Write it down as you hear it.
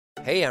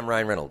Hey, I'm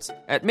Ryan Reynolds.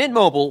 At Mint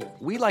Mobile,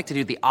 we like to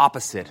do the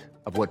opposite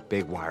of what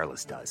Big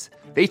Wireless does.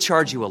 They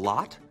charge you a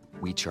lot,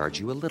 we charge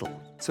you a little.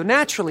 So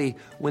naturally,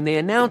 when they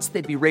announced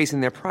they'd be raising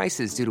their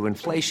prices due to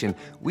inflation,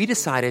 we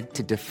decided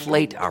to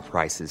deflate our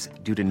prices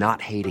due to not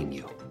hating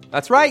you.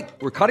 That's right.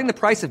 We're cutting the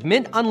price of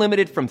Mint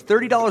Unlimited from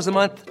 $30 a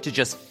month to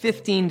just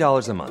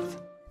 $15 a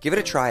month. Give it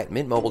a try at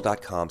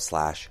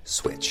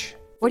mintmobile.com/switch.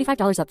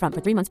 $45 up front for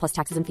 3 months plus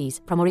taxes and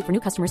fees. Promo rate for new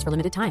customers for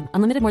limited time.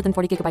 Unlimited more than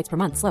 40 gigabytes per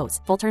month. Slows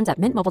full terms at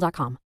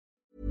mintmobile.com.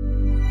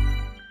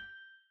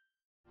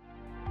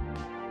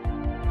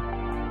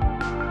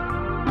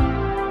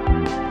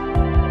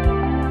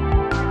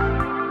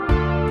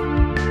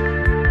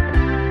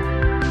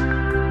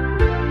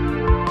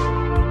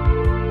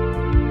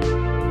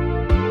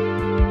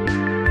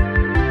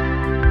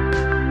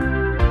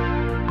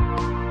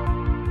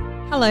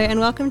 Hello and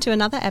welcome to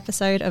another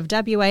episode of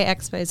WA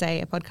Expose,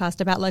 a podcast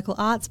about local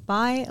arts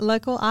by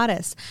local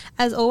artists.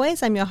 As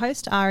always, I'm your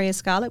host, Aria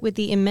Scarlett, with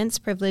the immense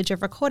privilege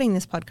of recording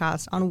this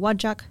podcast on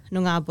Whadjuk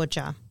Noongar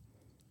Boodja.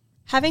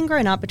 Having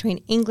grown up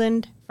between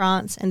England,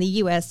 France and the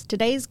US,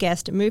 today's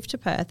guest moved to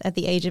Perth at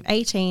the age of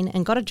 18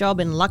 and got a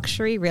job in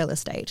luxury real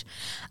estate.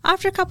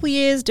 After a couple of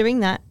years doing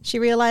that, she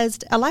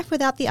realised a life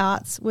without the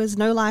arts was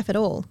no life at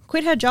all,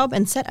 quit her job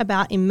and set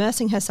about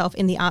immersing herself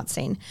in the art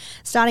scene,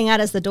 starting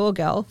out as the door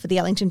girl for the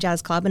Ellington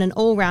Jazz Club and an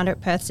all-rounder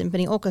at Perth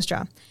Symphony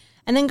Orchestra,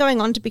 and then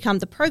going on to become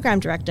the program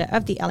director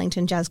of the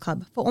Ellington Jazz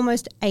Club for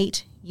almost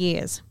 8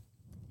 years.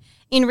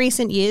 In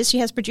recent years, she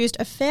has produced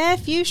a fair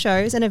few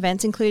shows and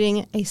events,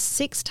 including a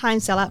 6-time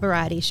sellout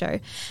variety show,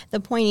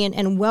 the poignant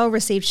and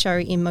well-received show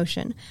In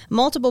Motion,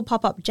 multiple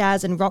pop-up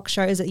jazz and rock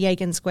shows at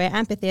Yagan Square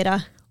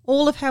Amphitheatre.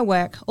 All of her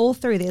work, all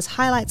through this,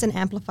 highlights and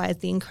amplifies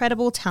the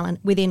incredible talent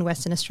within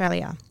Western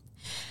Australia.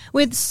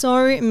 With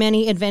so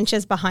many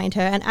adventures behind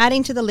her and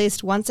adding to the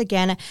list once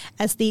again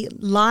as the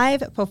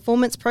live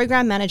performance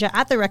program manager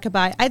at the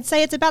Reckaby, I'd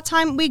say it's about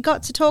time we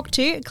got to talk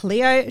to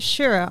Cléo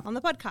Schurrer on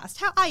the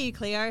podcast. How are you,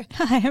 Cléo?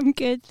 Hi, I'm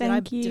good,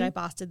 thank you. Did I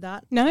bastard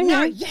that? No,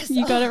 yes.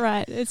 You got it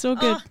right. It's all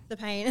good. The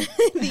pain.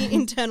 The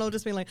internal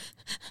just being like...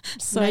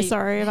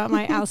 Sorry about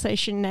my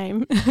Alsatian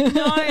name.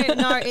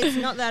 No, it's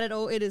not that at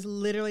all. It is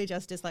literally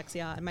just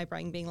dyslexia and my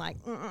brain being like...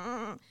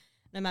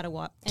 No matter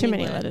what. Too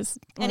many letters,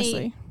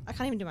 honestly. I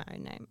can't even do my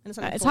own name. And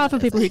it's hard for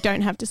people who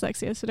don't have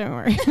dyslexia, so don't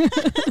worry.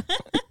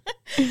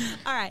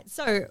 All right.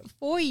 So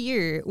for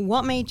you,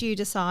 what made you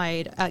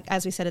decide,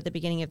 as we said at the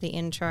beginning of the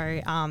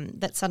intro,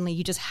 that suddenly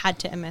you just had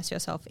to immerse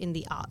yourself in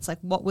the arts? Like,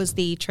 what was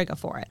the trigger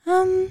for it?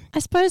 I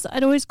suppose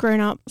I'd always grown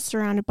up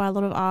surrounded by a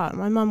lot of art.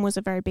 My mum was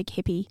a very big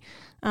hippie.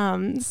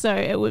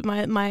 So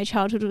my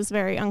childhood was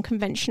very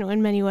unconventional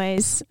in many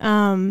ways. So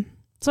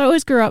I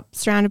always grew up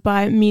surrounded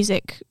by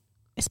music,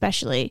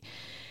 especially.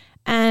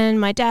 And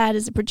my dad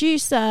is a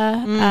producer,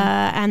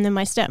 and then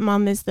my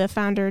stepmom is the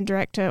founder and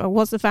director, or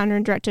was the founder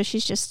and director.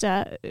 She's just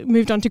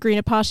moved on to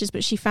greener pastures,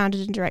 but she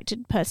founded and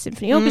directed Perth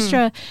Symphony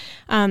Orchestra.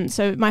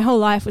 So my whole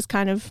life was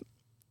kind of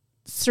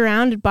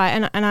surrounded by,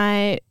 and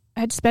I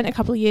had spent a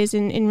couple of years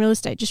in real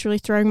estate, just really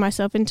throwing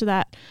myself into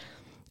that.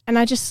 And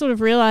I just sort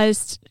of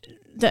realised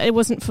that it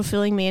wasn't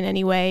fulfilling me in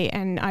any way,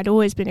 and I'd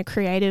always been a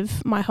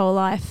creative my whole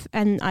life,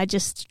 and I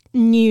just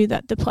knew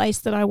that the place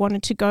that I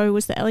wanted to go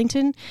was the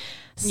Ellington.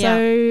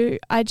 So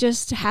I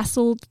just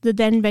hassled the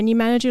then venue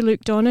manager,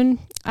 Luke Dornan,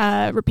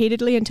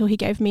 repeatedly until he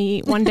gave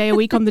me 1 day a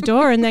week on the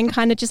door, and then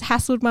kind of just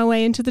hassled my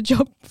way into the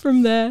job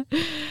from there.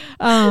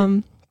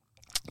 I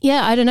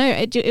don't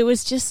know. It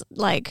was just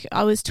like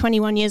I was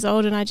 21 years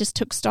old and I just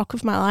took stock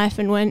of my life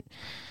and went,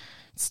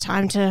 it's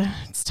time to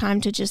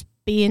just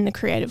be in the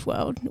creative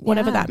world,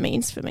 whatever that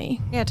means for me.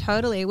 Yeah,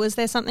 totally. Was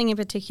there something in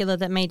particular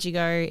that made you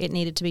go, it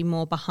needed to be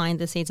more behind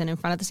the scenes and in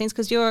front of the scenes?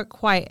 Because you're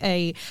quite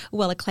a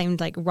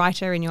well-acclaimed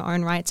writer in your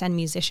own rights and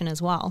musician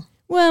as well.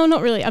 Well,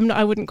 not really.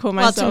 I wouldn't call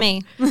myself. Well, to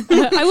me.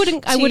 I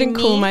wouldn't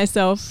call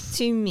myself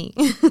to me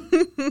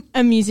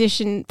a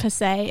musician per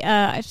se.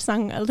 I've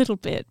sung a little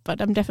bit, but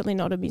I'm definitely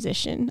not a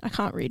musician. I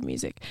can't read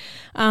music.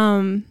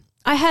 It's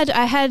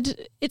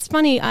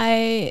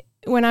funny,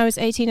 when I was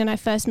 18 and I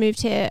first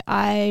moved here,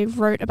 I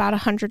wrote about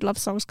 100 love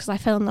songs because I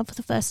fell in love for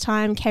the first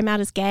time, came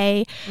out as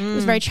gay. It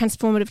was a very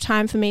transformative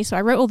time for me. So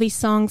I wrote all these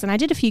songs and I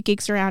did a few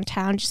gigs around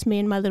town, just me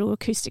and my little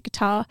acoustic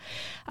guitar.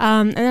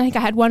 And I think I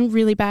had one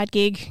really bad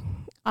gig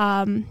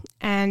and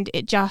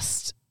it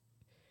just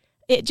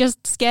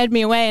scared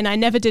me away and I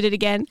never did it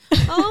again.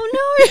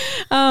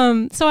 Oh,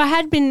 no. So I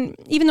had been,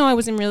 even though I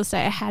was in real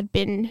estate, I had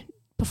been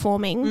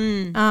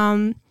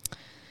performing.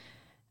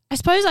 I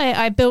suppose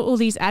I built all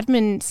these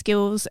admin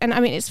skills, and I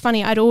mean, it's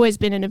funny, I'd always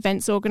been an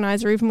events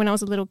organizer even when I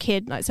was a little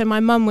kid. So my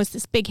mum was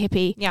this big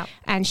hippie,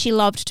 and she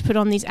loved to put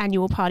on these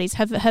annual parties.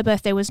 Her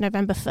birthday was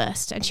November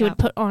 1st, and she would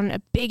put on a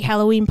big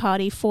Halloween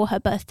party for her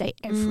birthday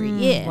every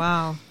year.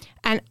 Wow.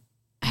 And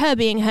her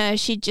being her,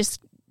 she'd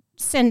just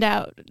send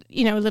out,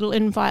 a little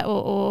invite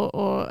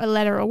or a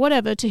letter or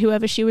whatever to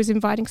whoever she was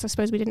inviting, because I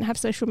suppose we didn't have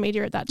social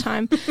media at that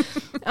time.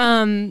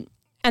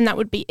 And that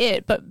would be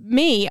it. But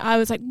me, I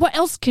was like, what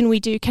else can we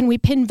do? Can we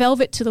pin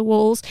velvet to the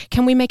walls?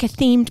 Can we make a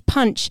themed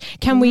punch?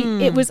 Can we?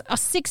 It was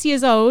 6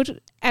 years old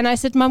And I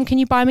said, Mum, can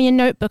you buy me a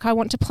notebook? I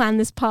want to plan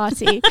this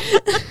party.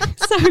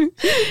 So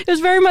it was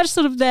very much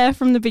sort of there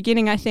from the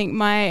beginning, I think,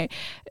 my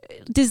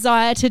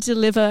desire to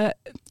deliver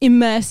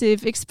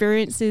immersive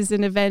experiences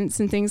and events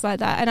and things like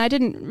that. And I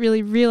didn't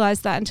really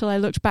realize that until I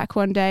looked back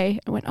one day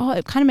and went, oh,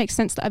 it kind of makes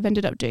sense that I've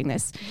ended up doing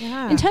this.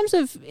 Yeah. In terms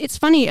of, it's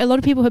funny, a lot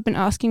of people have been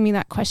asking me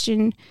that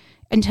question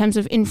in terms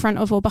of in front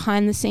of or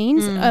behind the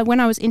scenes. When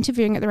I was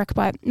interviewing at the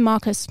Rechabite,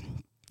 Marcus,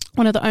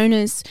 one of the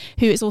owners,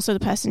 who is also the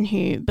person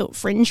who built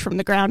Fringe from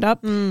the ground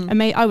up.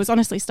 I was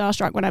honestly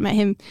starstruck when I met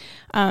him,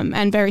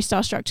 and very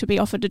starstruck to be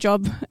offered a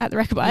job at the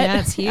Rechabite. Yeah,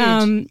 that's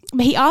huge.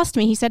 But he asked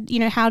me, he said, you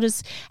know, how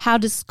does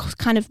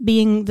kind of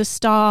being the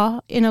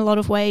star in a lot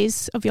of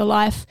ways of your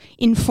life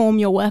inform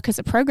your work as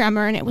a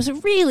programmer? And it was a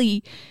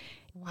really...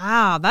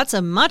 Wow, that's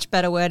a much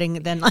better wording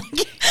than like...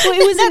 Well,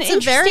 it was that's an a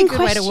very good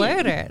question. way to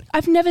word it.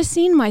 I've never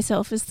seen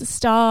myself as the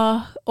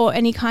star or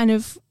any kind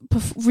of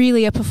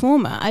really a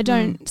performer. I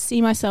don't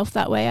see myself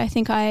that way. I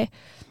think I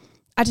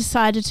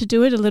decided to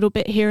do it a little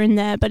bit here and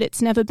there, but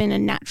it's never been a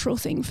natural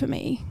thing for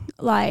me.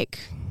 Like,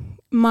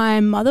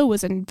 my mother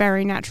was a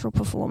very natural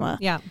performer.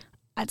 Yeah.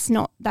 That's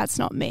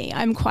not me.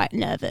 I'm quite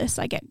nervous.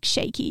 I get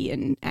shaky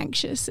and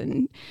anxious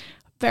and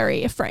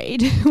very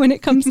afraid when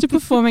it comes to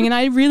performing, and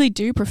I really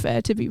do prefer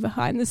to be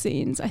behind the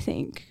scenes. I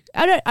think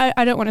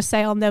I don't want to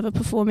say I'll never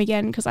perform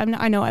again, because I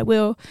know I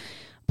will,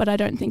 but I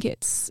don't think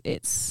it's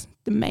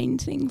the main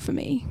thing for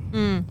me.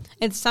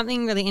 It's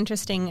something really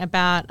interesting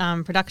about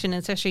production,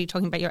 especially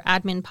talking about your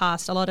admin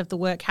past. A lot of the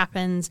work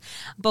happens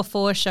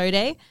before show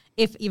day.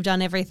 If you've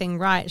done everything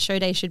right, show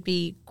day should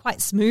be quite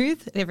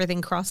smooth,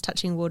 everything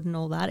touching wood and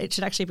all that. It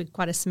should actually be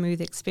quite a smooth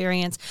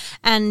experience.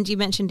 And you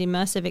mentioned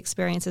immersive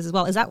experiences as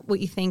well. Is that what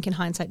you think in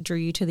hindsight drew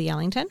you to the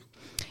Ellington?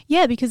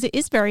 Yeah, because it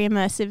is very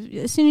immersive.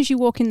 As soon as you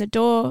walk in the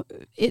door,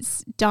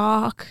 it's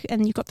dark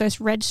and you've got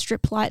those red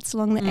strip lights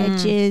along the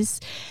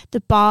edges,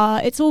 the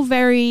bar. It's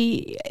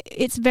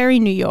very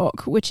New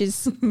York, which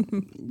is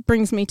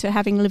brings me to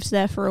having lived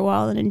there for a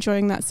while and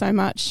enjoying that so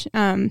much.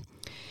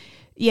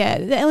 Yeah,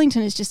 the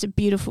Ellington is just a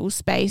beautiful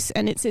space,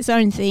 and it's its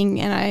own thing.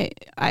 And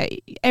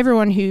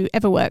everyone who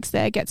ever works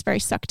there gets very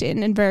sucked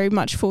in and very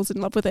much falls in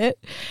love with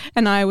it.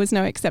 And I was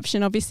no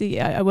exception.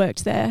 Obviously, I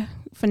worked there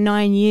for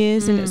 9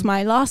 years, and it was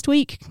my last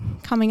week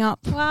coming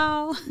up.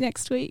 Wow.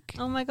 Next week.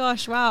 Oh my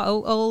gosh, wow.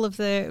 All of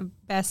the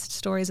best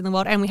stories in the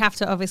world. And we have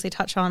to obviously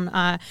touch on,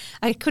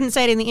 I couldn't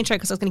say it in the intro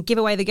because I was going to give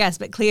away the guest,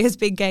 but Cleo's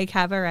Big Gay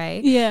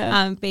Cabaret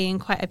being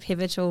quite a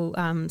pivotal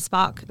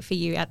spark for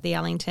you at the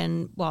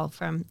Ellington, well,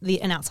 from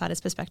an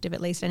outsider's perspective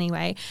at least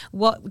anyway.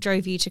 What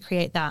drove you to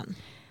create that?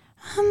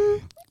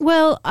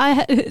 Well,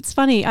 it's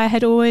funny. I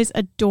had always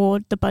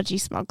adored the Budgie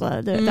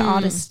Smuggler, the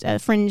artist,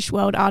 Fringe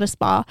World Artist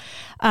Bar,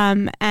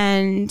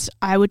 and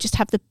I would just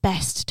have the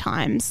best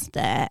times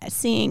there,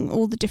 seeing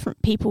all the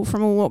different people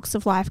from all walks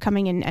of life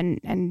coming in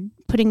and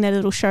putting their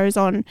little shows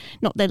on.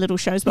 Not their little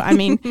shows, but I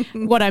mean,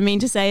 what I mean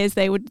to say is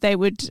they would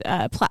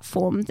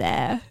platform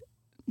their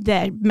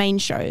main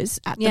shows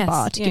at the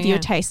bar to give you a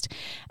taste.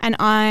 And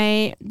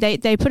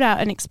they put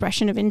out an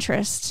expression of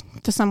interest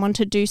for someone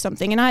to do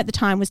something. And I at the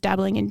time was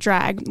dabbling in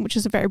drag, which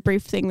was a very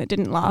brief thing that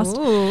didn't last.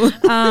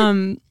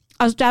 I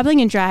was dabbling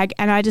in drag,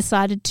 and I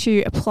decided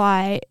to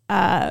apply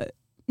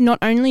not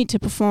only to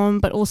perform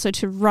but also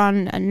to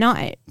run a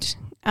night.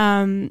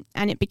 And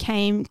it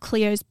became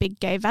Cleo's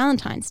Big Gay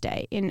Valentine's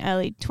Day in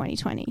early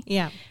 2020.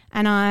 Yeah.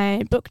 And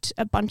I booked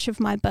a bunch of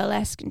my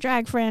burlesque and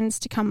drag friends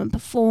to come and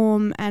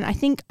perform. And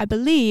I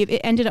believe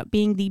it ended up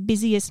being the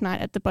busiest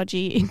night at the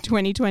Budgie in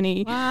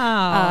 2020.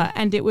 Wow.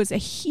 And it was a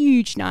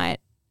huge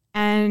night.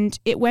 And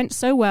it went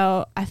so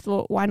well, I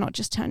thought, why not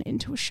just turn it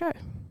into a show?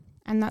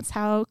 And that's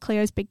how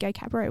Cleo's Big Gay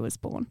Cabaret was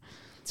born.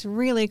 It's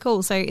really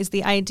cool. So is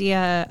the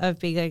idea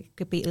of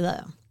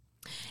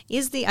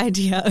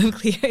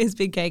Cleo's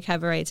Big Gay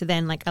Cabaret to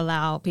then like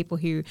allow people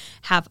who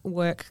have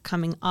work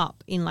coming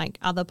up in like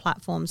other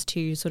platforms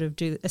to sort of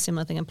do a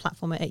similar thing and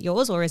platform it at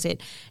yours, or is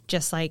it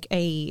just like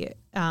a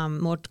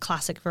more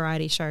classic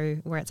variety show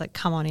where it's like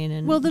come on in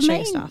and show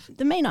your stuff?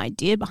 The main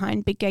idea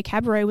behind Big Gay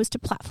Cabaret was to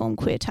platform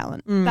queer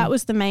talent. That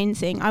was the main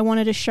thing. I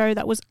wanted a show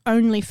that was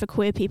only for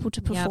queer people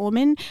to perform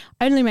in.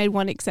 I only made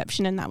one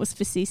exception, and that was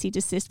for Cece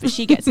Desist, but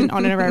she gets an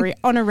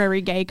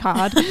honorary gay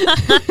card.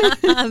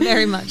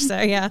 Very much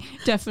so, yeah.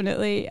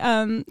 Definitely.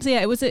 So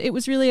yeah, it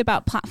was really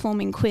about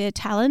platforming queer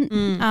talent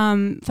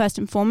first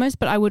and foremost,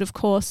 but I would of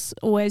course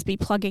always be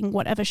plugging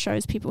whatever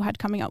shows people had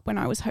coming up when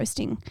I was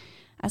hosting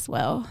as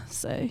well.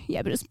 So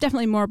yeah, but it's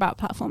definitely more about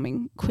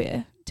platforming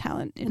queer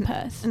talent in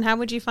Perth. And how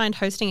would you find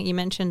hosting it? You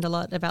mentioned a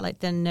lot about like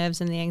the nerves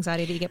and the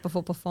anxiety that you get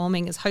before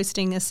performing. Is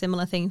hosting a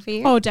similar thing for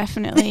you? Oh,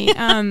 definitely.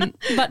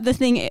 But the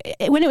thing,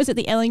 when it was at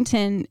the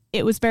Ellington,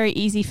 it was very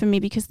easy for me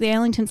because the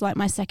Ellington's like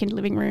my second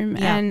living room,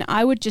 and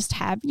I would just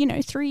have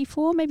 3,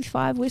 4, maybe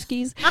 5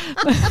 whiskeys.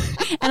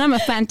 And I'm a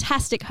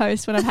fantastic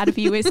host when I've had a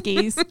few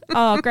whiskeys.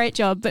 Oh, great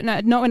job. But no,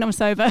 not when I'm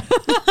sober.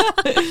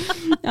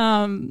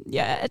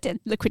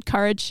 Liquid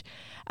courage.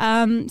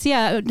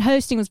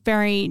 Hosting was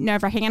very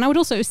nerve-wracking, and I would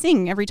also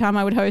sing every time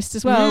I would host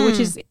as well, which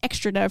is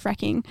extra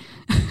nerve-wracking.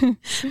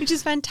 Which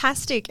is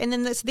fantastic. And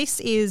then this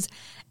is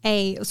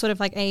a sort of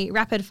like a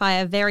rapid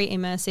fire, very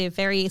immersive,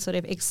 very sort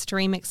of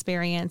extreme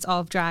experience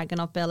of drag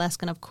and of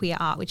burlesque and of queer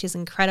art, which is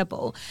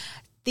incredible.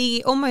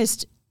 The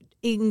almost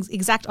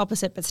exact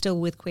opposite, but still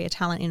with queer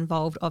talent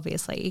involved,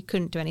 obviously. You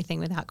couldn't do anything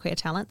without queer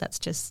talent. That's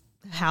just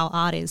how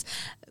art is.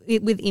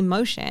 With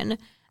Emotion,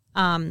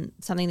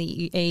 something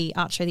that a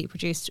art show that you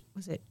produced,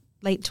 was it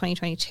late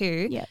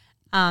 2022? Yeah.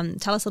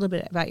 Tell us a little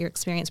bit about your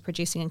experience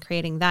producing and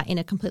creating that in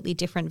a completely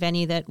different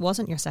venue that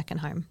wasn't your second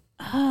home.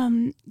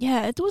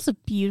 It was a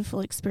beautiful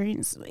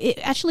experience.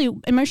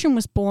 Emotion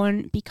was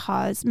born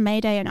because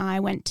Mayday and I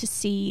went to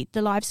see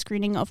the live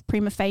screening of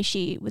Prima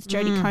Facie with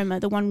Jodie Comer,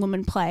 the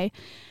one-woman play.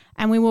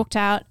 And we walked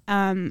out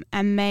and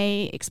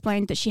May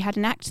explained that she had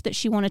an act that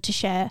she wanted to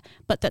share,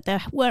 but that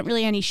there weren't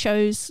really any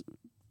shows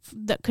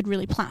that could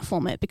really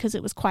platform it because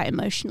it was quite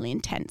emotionally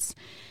intense.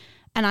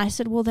 And I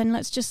said, well, then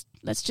let's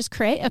just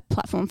create a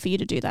platform for you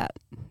to do that.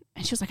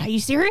 And she was like, are you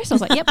serious? I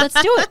was like, yep,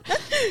 let's do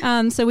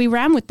it. So we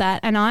ran with that.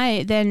 And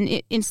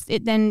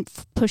it then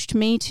pushed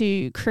me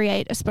to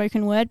create a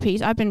spoken word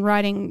piece. I've been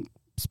writing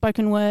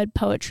spoken word,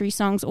 poetry,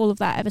 songs, all of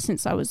that ever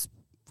since I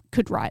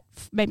could write,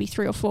 maybe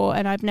 3 or 4.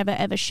 And I've never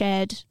ever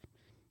shared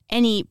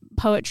any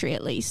poetry,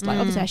 at least. Like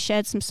obviously I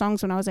shared some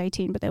songs when I was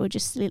 18, but they were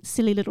just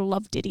silly little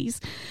love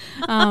ditties.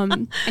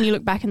 And you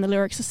look back and the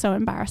lyrics are so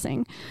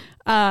embarrassing.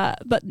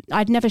 But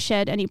I'd never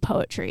shared any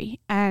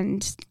poetry,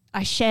 and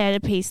I shared a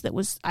piece that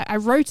was, I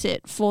wrote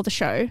it for the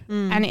show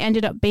and it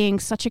ended up being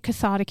such a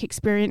cathartic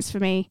experience for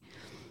me.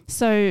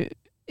 So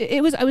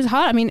it was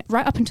hard. I mean,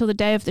 right up until the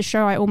day of the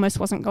show, I almost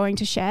wasn't going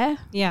to share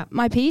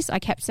my piece. I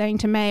kept saying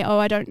to May,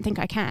 I don't think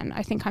I can.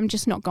 I think I'm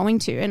just not going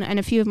to. And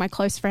a few of my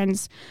close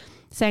friends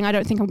saying, I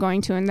don't think I'm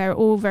going to. And they're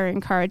all very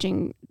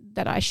encouraging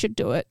that I should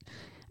do it.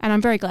 And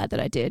I'm very glad that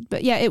I did.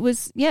 But it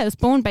was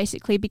born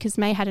basically because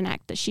May had an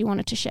act that she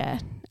wanted to share.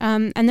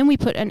 And then we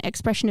put an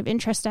expression of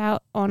interest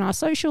out on our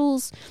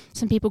socials.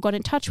 Some people got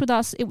in touch with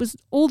us. It was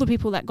all the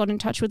people that got in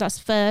touch with us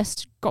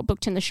first got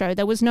booked in the show.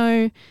 There was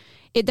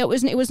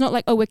it was not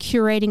like, we're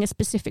curating a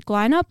specific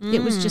lineup.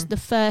 It was just the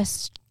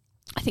first,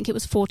 I think it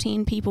was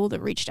 14 people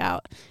that reached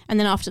out. And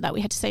then after that we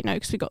had to say no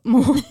because we got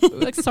more.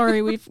 Like,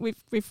 sorry,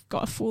 we've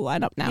got a full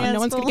lineup now and no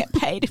one's going to get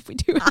paid if we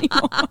do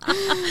anymore.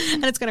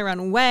 And it's going to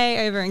run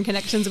way over in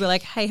Connections. We're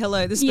like, hey,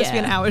 hello, this is supposed to be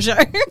an hour show.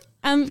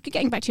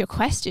 Getting back to your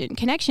question,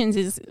 Connections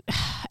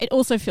it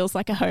also feels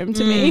like a home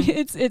to me.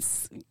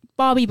 It's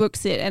Barbie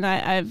books it, and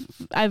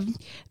I've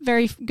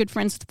very good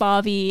friends with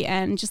Barbie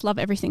and just love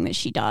everything that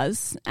she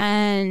does.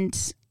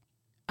 And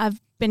I've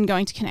been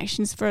going to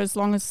Connections for as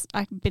long as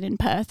I've been in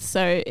Perth,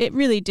 so it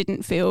really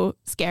didn't feel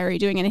scary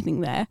doing anything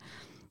there.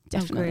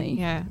 Definitely.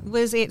 Yeah.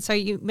 Was it, so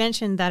you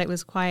mentioned that it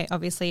was quite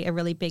obviously a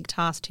really big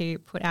task to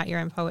put out your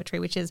own poetry,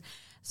 which is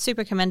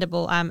super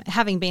commendable.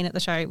 Having been at the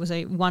show, it was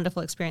a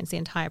wonderful experience, the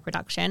entire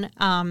production.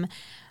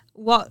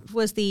 What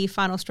was the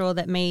final straw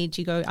that made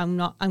you go,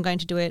 I'm going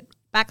to do it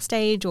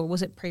backstage, or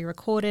was it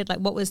pre-recorded? Like,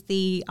 what was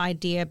the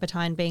idea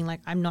behind being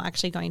like, I'm not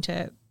actually going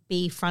to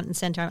be front and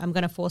center. I'm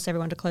going to force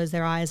everyone to close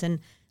their eyes and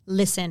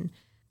listen,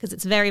 because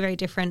it's very, very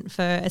different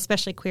for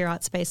especially queer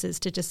art spaces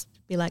to just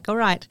be like, all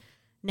right,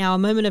 now a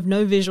moment of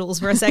no visuals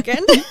for a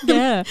second.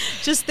 Yeah.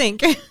 Just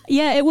think.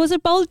 Yeah, it was a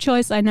bold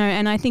choice, I know,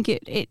 and I think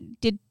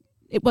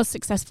it was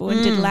successful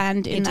and did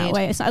land in that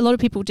way. So a lot of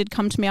people did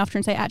come to me after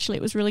and say, actually,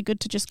 it was really good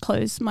to just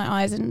close my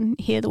eyes and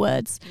hear the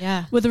words.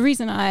 Yeah. Well, the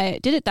reason I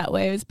did it that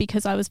way was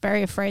because I was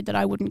very afraid that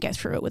I wouldn't get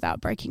through it without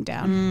breaking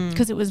down,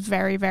 because it was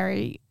very,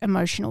 very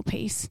emotional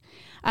piece.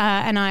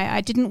 And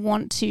I didn't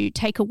want to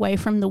take away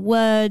from the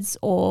words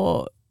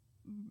or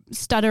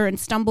stutter and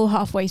stumble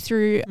halfway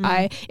through.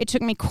 It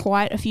took me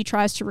quite a few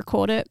tries to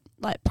record it,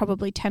 like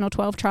probably 10 or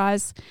 12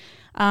 tries.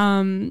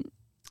 So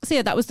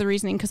yeah, that was the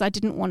reasoning, because I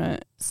didn't want to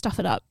stuff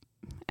it up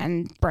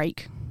and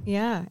break.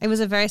 Yeah, it was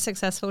a very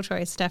successful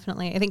choice,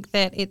 definitely. I think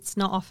that it's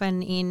not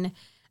often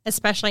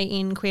especially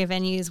in queer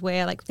venues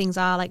where like things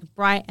are like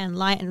bright and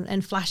light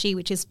and flashy,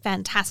 which is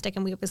fantastic,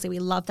 and we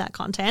love that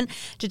content,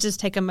 to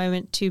just take a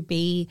moment to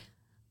be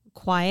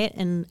quiet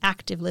and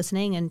active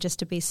listening and just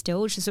to be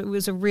still. It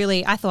was a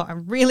really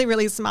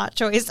really smart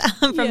choice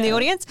from the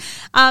audience.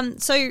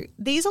 So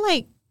these are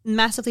like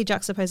massively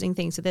juxtaposing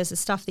things. So there's the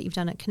stuff that you've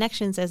done at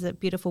Connections, there's the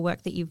beautiful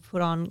work that you've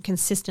put on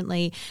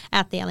consistently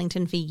at the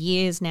Ellington for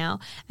years now,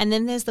 and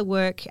then there's the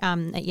work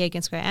at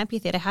Yagan Square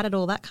Amphitheatre. How did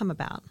all that come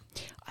about?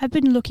 I've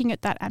been looking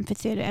at that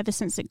amphitheatre ever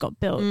since it got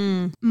built.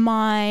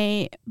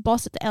 My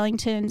boss at the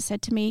Ellington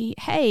said to me,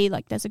 hey,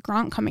 like there's a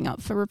grant coming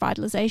up for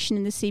revitalisation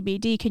in the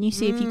CBD. Can you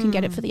see if you can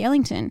get it for the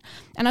Ellington?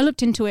 And I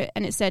looked into it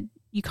and it said,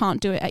 you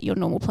can't do it at your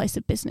normal place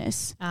of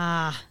business.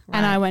 Right.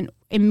 And I went,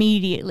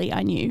 immediately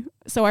I knew.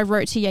 So I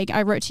wrote to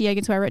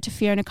Yagan Square, I wrote to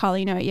Fiona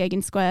Carlino at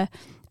Yagan Square,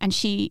 and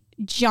she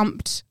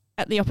jumped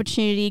at the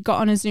opportunity, got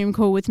on a Zoom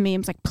call with me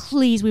and was like,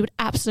 please, we would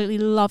absolutely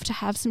love to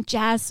have some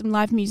jazz, some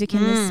live music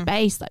in this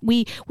space. Like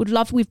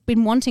we've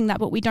been wanting that,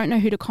 but we don't know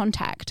who to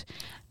contact.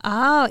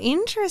 Oh,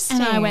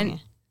 interesting. And I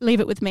went, leave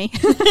it with me.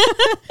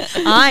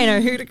 I know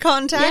who to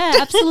contact.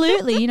 Yeah,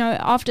 absolutely. You know,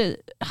 after,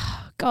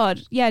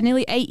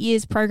 nearly 8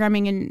 years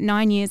programming and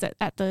 9 years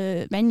at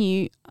the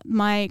venue,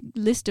 my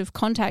list of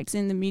contacts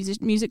in the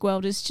music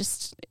world is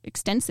just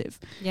extensive.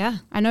 Yeah.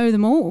 I know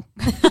them all.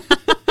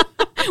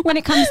 When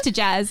it comes to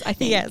jazz, I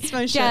think. Yes,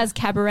 for jazz, sure.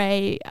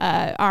 Cabaret,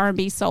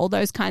 R&B, soul,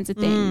 those kinds of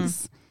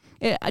things.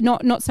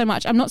 Not so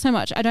much.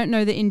 I don't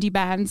know the indie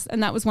bands.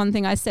 And that was one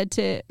thing I said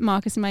to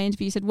Marcus in my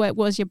interview. He said, what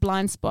was your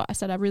blind spot? I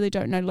said, I really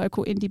don't know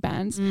local indie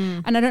bands.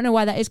 And I don't know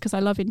why that is, because I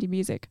love indie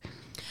music.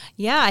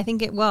 Yeah, I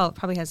think it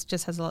probably has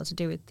a lot to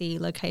do with the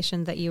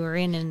location that you were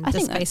in and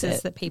the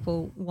spaces that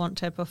people want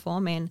to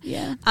perform in.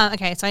 Yeah.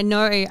 Okay, so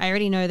I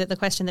already know that the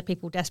question that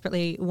people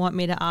desperately want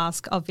me to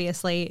ask,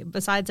 obviously,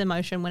 besides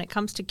emotion, when it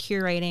comes to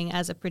curating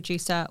as a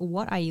producer,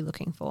 what are you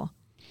looking for?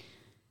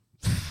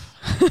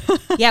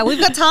 Yeah, we've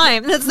got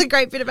time. That's the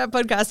great bit about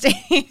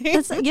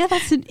podcasting.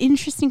 That's an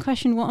interesting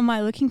question. What am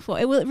I looking for?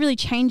 It really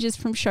changes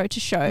from show to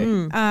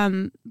show.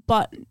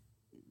 But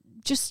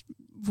just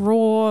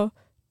raw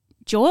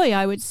joy,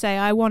 I would say.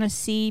 I want to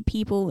see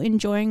people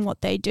enjoying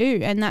what they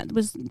do. And that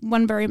was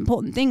one very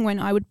important thing when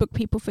I would book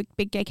people for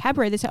Big Gay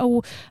Cabaret. They say,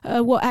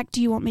 what act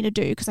do you want me to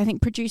do? Because I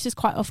think producers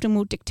quite often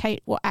will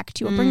dictate what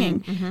act you're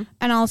bringing.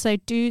 And I'll say,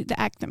 do the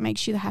act that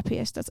makes you the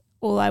happiest. That's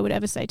all I would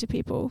ever say to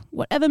people.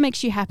 Whatever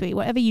makes you happy,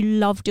 whatever you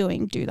love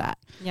doing, do that.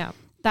 Yeah.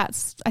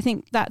 I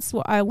think that's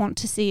what I want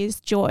to see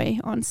is joy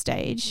on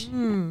stage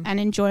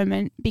and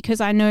enjoyment, because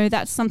I know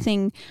that's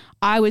something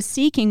I was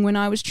seeking when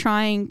I was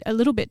trying a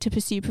little bit to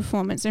pursue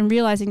performance and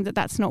realizing that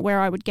that's not where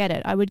I would get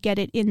it. I would get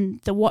it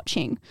in the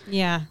watching.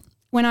 Yeah.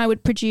 When I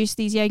would produce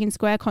these Yagan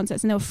Square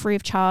concerts, and they were free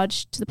of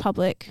charge to the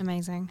public.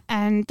 Amazing.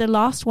 And the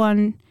last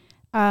one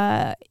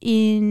the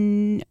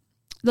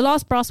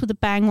last Brass with a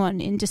Bang one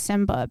in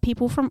December,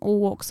 people from all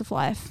walks of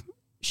life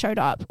showed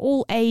up,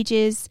 all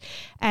ages,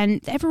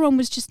 and everyone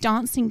was just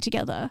dancing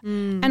together.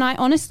 And I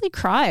honestly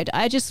cried.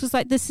 I just was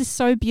like, this is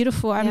so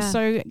beautiful. I'm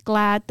so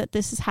glad that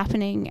this is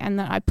happening and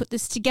that I put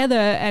this together.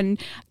 And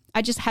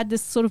I just had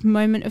this sort of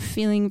moment of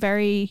feeling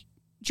very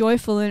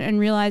joyful and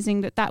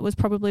realizing that was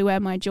probably where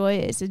my joy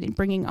is, in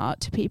bringing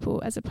art to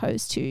people as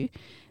opposed to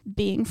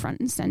being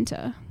front and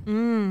center.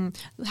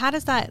 How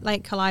does that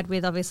collide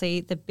with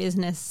obviously the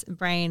business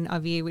brain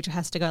of you, which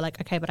has to go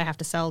okay, but I have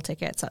to sell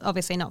tickets?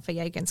 Obviously not for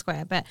Yagan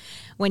Square, but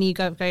when you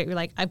go you're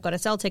like, I've got to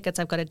sell tickets,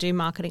 I've got to do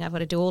marketing, I've got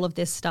to do all of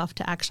this stuff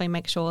to actually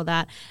make sure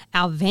that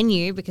our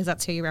venue, because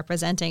that's who you're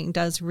representing,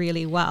 does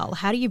really well.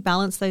 How do you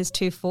balance those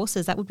two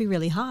forces? That would be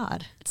really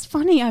hard. It's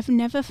funny, I've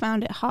never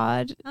found it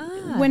hard.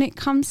 When it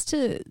comes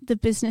to the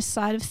business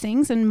side of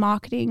things and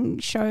marketing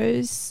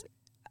shows,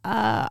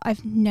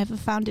 I've never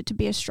found it to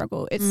be a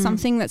struggle. It's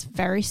something that's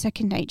very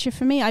second nature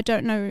for me. I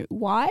don't know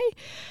why.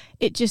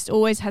 It just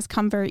always has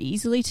come very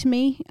easily to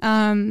me.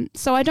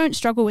 So I don't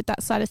struggle with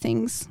that side of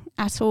things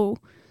at all.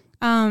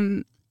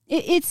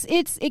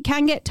 It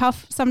can get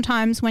tough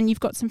sometimes when you've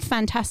got some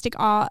fantastic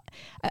art,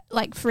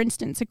 like for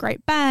instance, a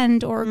great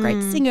band or a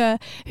great singer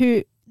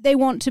who they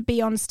want to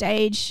be on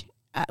stage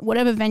at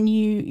whatever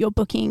venue you're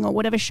booking or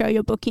whatever show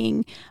you're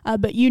booking,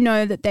 but you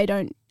know that they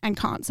don't and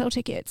can't sell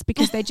tickets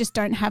because they just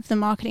don't have the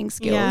marketing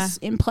skills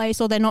in place,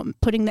 or they're not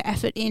putting the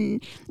effort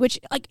in, which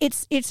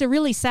it's a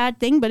really sad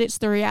thing, but it's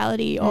the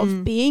reality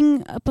of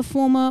being a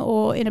performer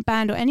or in a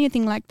band or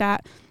anything like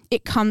that.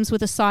 It comes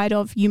with a side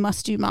of you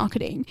must do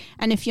marketing,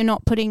 and if you're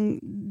not putting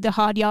the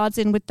hard yards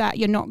in with that,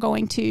 you're not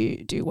going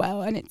to do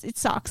well, and it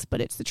sucks, but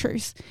it's the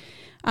truth.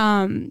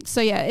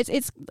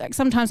 It's like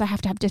sometimes I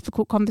have to have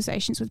difficult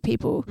conversations with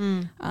people,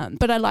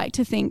 but I like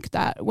to think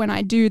that when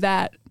I do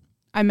that,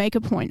 I make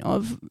a point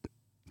of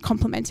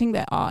complimenting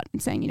their art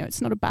and saying, it's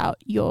not about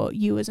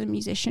you as a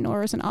musician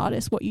or as an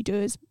artist. What you do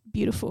is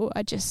beautiful.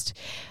 I just,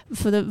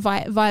 for the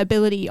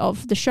viability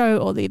of the show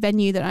or the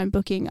venue that I'm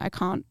booking, I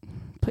can't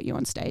put you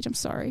on stage. I'm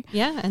sorry.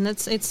 Yeah, and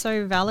it's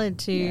so valid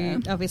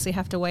to obviously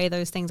have to weigh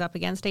those things up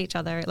against each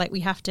other. Like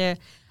we have to.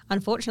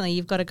 Unfortunately,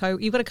 you've got to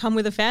come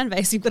with a fan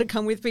base. You've got to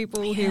come with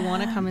people who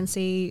want to come and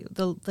see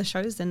the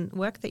shows and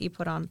work that you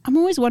put on. I'm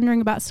always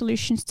wondering about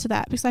solutions to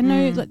that, because I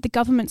know that the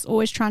government's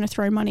always trying to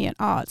throw money at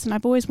arts, and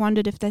I've always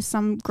wondered if there's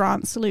some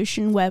grant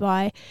solution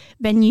whereby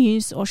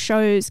venues or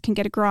shows can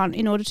get a grant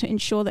in order to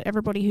ensure that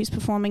everybody who's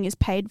performing is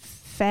paid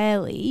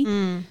fairly.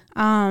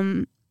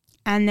 And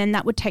then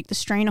that would take the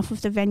strain off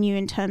of the venue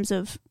in terms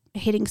of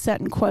hitting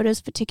certain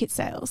quotas for ticket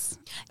sales.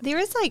 There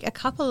is a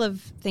couple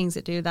of things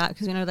that do that,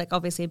 because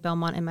obviously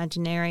Belmont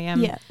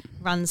Imaginarium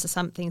runs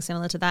something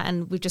similar to that,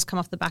 and we've just come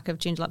off the back of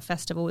Joondalup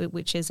Festival,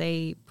 which is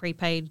a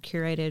prepaid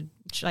curated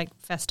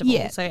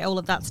festival. So all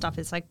of that stuff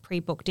is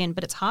pre-booked in,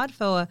 but it's hard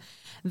for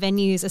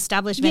venues,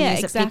 established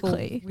venues that people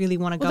really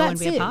want to go and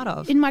be a part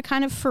of. In my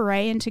kind of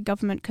foray into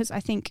government, because I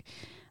think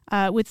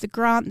with the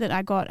grant that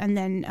I got and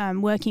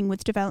then working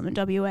with Development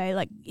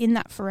WA, in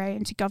that foray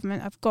into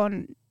government, I've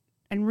gone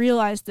and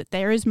realized that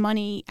there is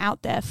money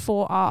out there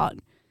for art,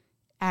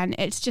 and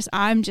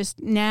I'm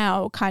just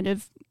now kind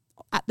of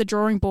at the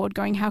drawing board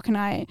going,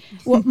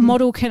 what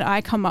model can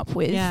I come up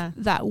with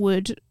that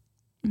would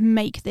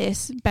make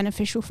this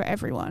beneficial for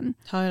everyone.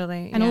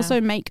 Totally. And also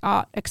make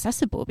art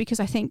accessible, because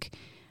I think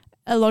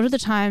a lot of the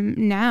time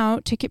now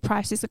ticket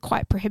prices are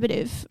quite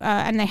prohibitive,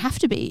 and they have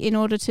to be in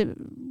order to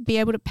be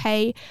able to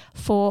pay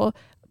for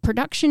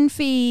production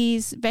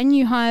fees,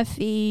 venue hire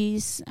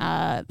fees,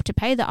 to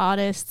pay the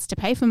artists, to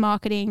pay for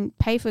marketing,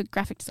 pay for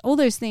graphics, all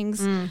those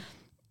things.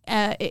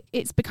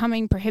 It's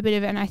becoming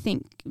prohibitive, and I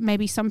think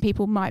maybe some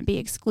people might be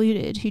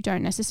excluded who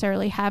don't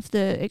necessarily have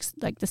the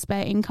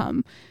spare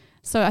income.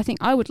 So I think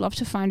I would love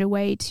to find a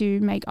way to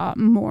make art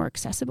more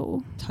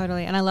accessible.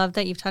 Totally. And I love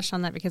that you've touched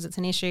on that, because it's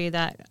an issue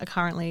that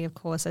currently, of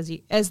course,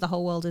 as the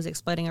whole world is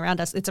exploding around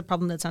us, it's a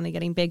problem that's only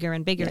getting bigger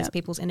and bigger. It's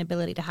people's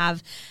inability to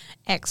have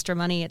extra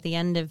money at the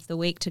end of the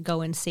week to go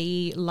and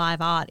see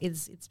live art.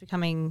 It's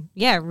becoming,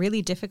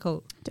 really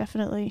difficult.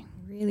 Definitely.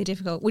 Really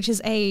difficult, which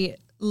is a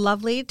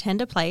lovely,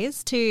 tender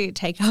place to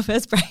take our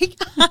first break.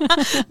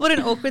 What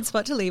an awkward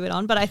spot to leave it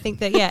on. But I think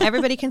that,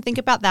 everybody can think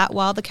about that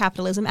while the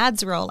capitalism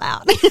ads roll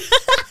out.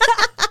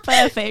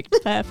 Perfect.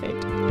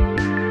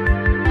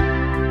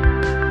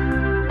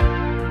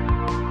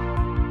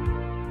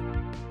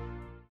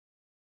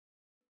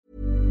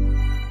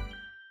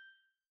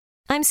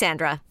 I'm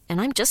Sandra,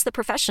 and I'm just the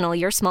professional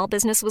your small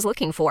business was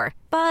looking for.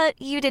 But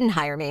you didn't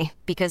hire me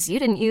because you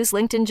didn't use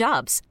LinkedIn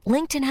Jobs.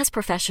 LinkedIn has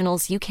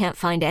professionals you can't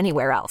find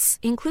anywhere else,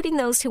 including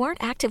those who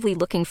aren't actively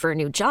looking for a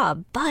new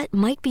job, but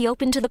might be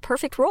open to the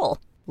perfect role,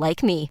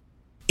 like me.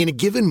 In a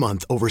given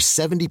month, over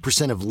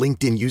 70% of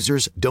LinkedIn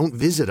users don't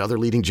visit other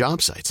leading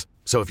job sites.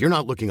 So if you're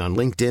not looking on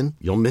LinkedIn,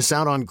 you'll miss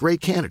out on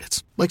great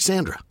candidates like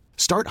Sandra.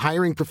 Start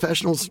hiring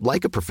professionals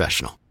like a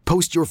professional.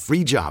 Post your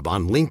free job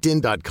on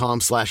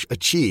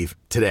linkedin.com/achieve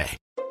today.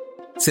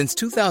 Since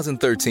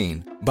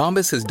 2013,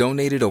 Bombas has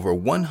donated over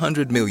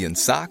 100 million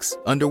socks,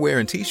 underwear,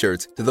 and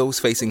T-shirts to those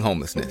facing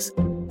homelessness.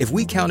 If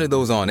we counted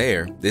those on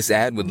air, this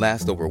ad would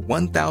last over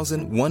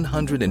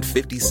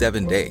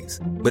 1,157 days.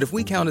 But if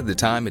we counted the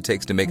time it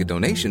takes to make a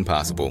donation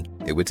possible,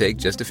 it would take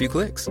just a few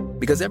clicks.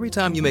 Because every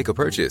time you make a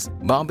purchase,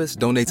 Bombas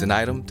donates an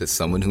item to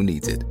someone who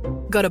needs it.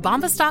 Go to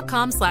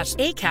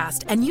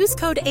bombas.com/ACAST and use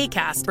code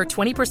ACAST for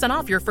 20%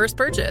 off your first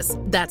purchase.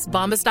 That's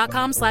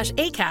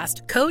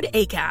bombas.com/ACAST, code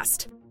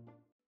ACAST.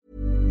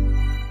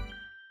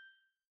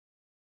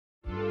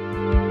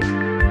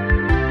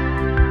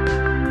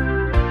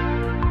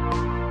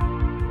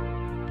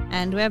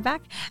 And we're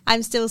back.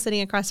 I'm still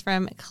sitting across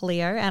from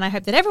Cleo, and I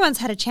hope that everyone's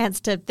had a chance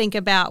to think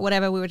about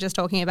whatever we were just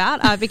talking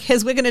about,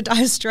 because we're going to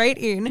dive straight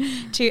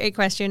in to a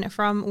question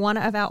from one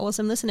of our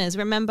awesome listeners.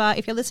 Remember,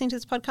 if you're listening to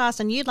this podcast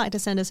and you'd like to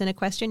send us in a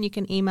question, you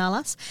can email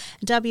us,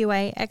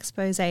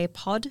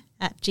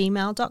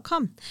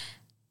 waexposepod@gmail.com.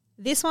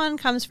 This one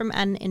comes from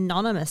an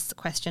anonymous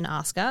question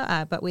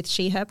asker, but with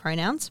she, her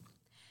pronouns.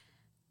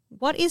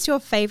 What is your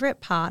favourite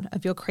part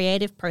of your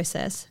creative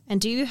process, and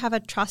do you have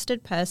a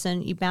trusted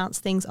person you bounce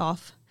things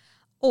off?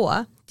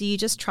 Or do you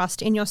just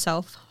trust in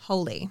yourself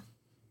wholly?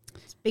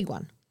 It's a big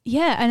one.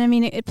 Yeah, and I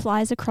mean, it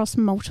applies across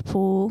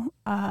multiple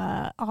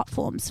art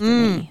forms for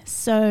me.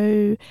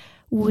 So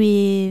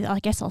I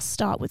guess I'll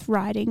start with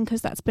writing,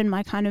 because that's been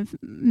my kind of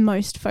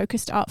most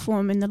focused art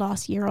form in the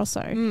last year or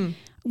so.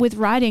 With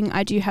writing,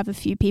 I do have a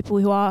few people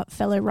who are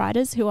fellow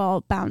writers who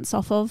I'll bounce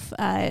off of.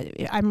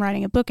 I'm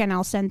writing a book and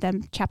I'll send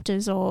them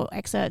chapters or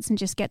excerpts and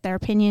just get their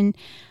opinion.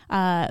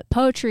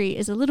 Poetry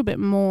is I'm a little bit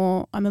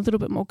more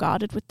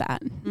guarded with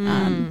that.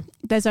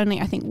 There's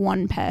only, I think,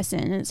 one person,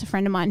 and it's a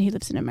friend of mine who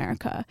lives in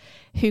America,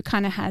 who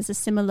kind of has a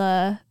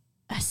similar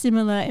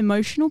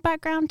emotional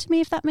background to me,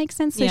 if that makes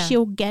sense. So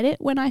she'll get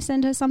it when I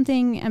send her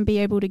something and be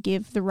able to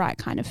give the right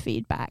kind of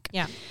feedback.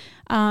 Yeah.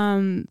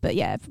 But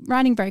yeah,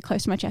 writing very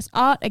close to my chest.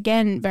 Art,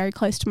 again, very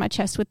close to my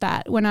chest with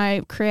that. When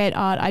I create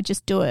art, I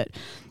just do it.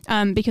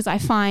 Because I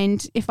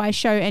find if I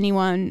show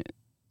anyone,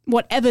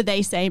 whatever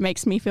they say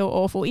makes me feel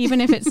awful,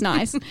 even if it's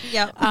nice.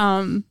 Yep.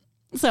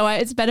 So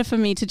it's better for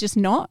me to just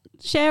not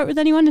share it with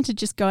anyone and to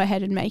just go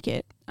ahead and make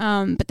it.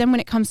 But then when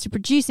it comes to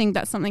producing,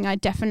 that's something I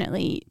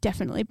definitely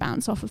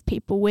bounce off of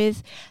people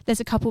with. There's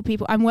a couple of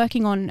people. I'm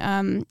working on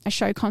a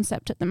show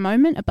concept at the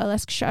moment, a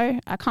burlesque show.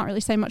 I can't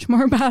really say much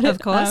more about it. Of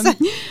course.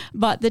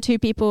 But the three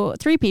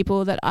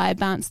people that I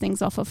bounced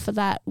things off of for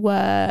that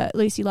were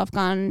Lucy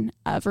Lovegun,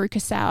 Veruca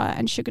Sauer,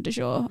 and Sugar de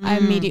Jour. I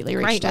immediately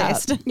reached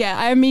out. Yeah,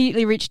 I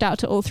immediately reached out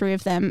to all three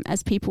of them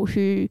as people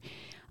who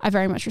I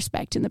very much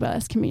respect in the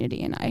burlesque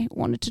community, and I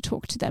wanted to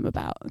talk to them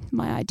about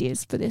my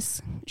ideas for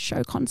this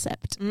show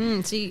concept.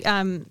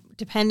 So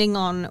depending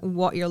on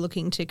what you're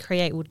looking to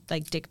create would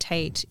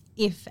dictate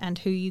if and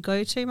who you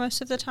go to most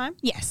of the time?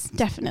 Yes,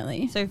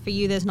 definitely. So for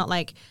you, there's not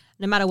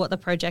no matter what the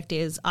project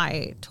is,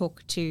 I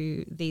talk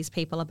to these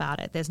people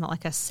about it. There's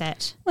not a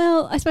set.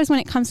 Well, I suppose when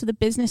it comes to the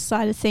business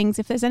side of things,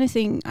 if there's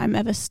anything I'm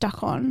ever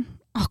stuck on,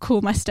 I'll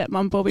call my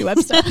stepmom, Bobby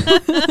Webster.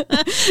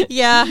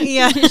 Yeah.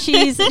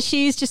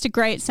 She's just a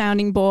great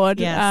sounding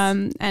board,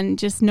 yes. And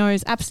just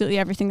knows absolutely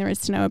everything there is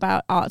to know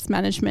about arts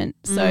management.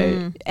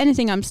 So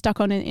anything I'm stuck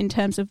on in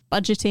terms of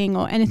budgeting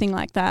or anything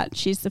like that,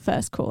 she's the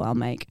first call I'll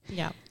make.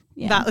 Yeah.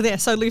 Yeah. They're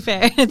totally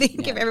fair. I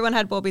think if everyone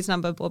had Borby's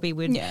number, Borby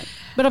would. Yeah.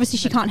 But obviously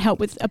she can't help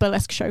with a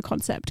burlesque show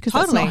concept because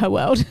that's not her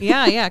world.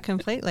 Yeah,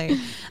 completely.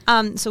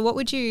 So what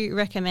would you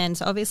recommend?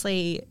 So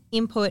obviously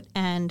input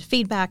and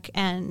feedback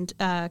and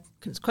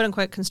quote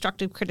unquote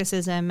constructive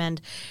criticism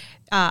and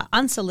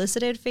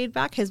unsolicited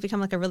feedback has become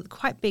like a really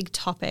quite big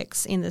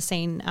topics in the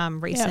scene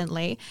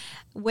recently.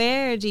 Yep.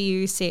 Where do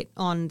you sit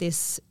on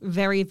this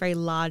very, very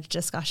large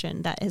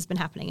discussion that has been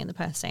happening in the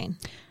Perth scene?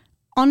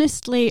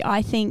 Honestly,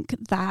 I think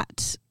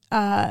that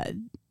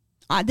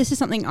this is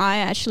something I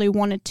actually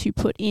wanted to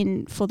put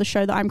in for the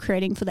show that I'm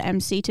creating for the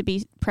MC to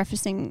be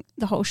prefacing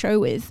the whole show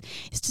with,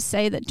 is to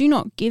say that do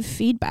not give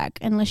feedback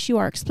unless you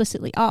are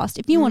explicitly asked.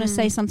 If you want to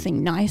say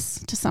something nice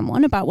to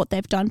someone about what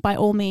they've done, by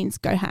all means,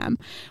 go ham.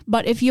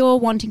 But if you're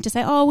wanting to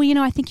say, oh, well,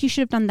 I think you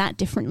should have done that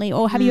differently,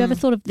 or have you ever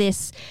thought of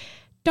this?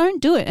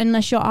 Don't do it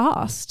unless you're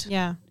asked.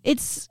 Yeah.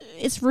 It's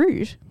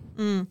rude.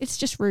 It's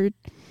just rude.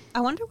 I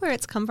wonder where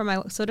it's come from.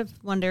 I sort of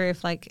wonder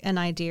if like an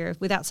idea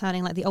of, without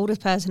sounding like the oldest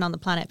person on the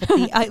planet, but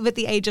with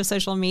the age of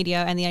social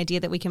media and the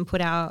idea that we can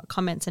put our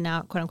comments and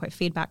our quote unquote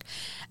feedback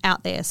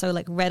out there so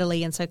like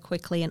readily and so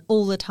quickly and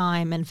all the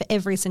time, and for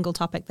every single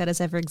topic that has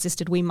ever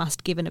existed, we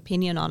must give an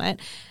opinion on it.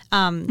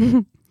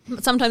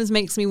 Sometimes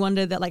makes me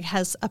wonder that like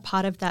has a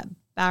part of that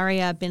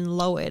barrier been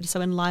lowered?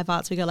 So in live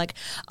arts we go like,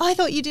 oh, I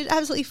thought you did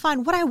absolutely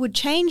fine. What I would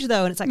change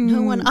though, and it's like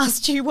no one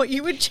asked you what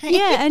you would change.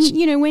 Yeah, and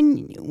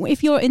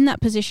if you're in that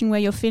position where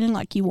you're feeling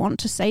like you want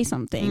to say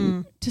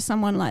something to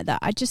someone like that,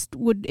 I just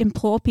would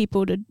implore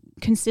people to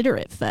consider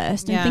it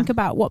first and think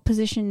about what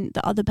position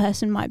the other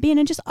person might be in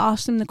and just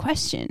ask them the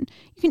question.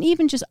 You can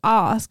even just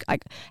ask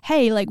like,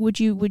 hey, like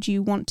would you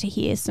want to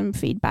hear some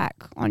feedback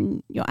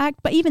on your act?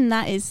 But even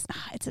that is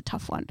it's a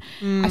tough one.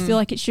 I feel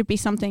like it should be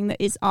something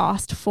that is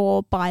asked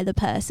for by the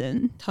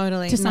person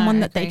to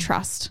someone that they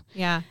trust.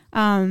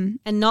 And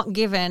not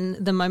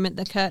given the moment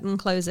the curtain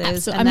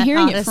closes. Absolutely.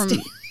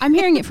 I'm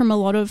hearing it from a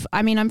lot of,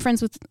 I'm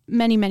friends with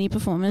many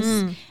performers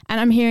and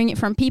I'm hearing it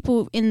from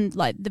people in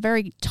like the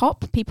very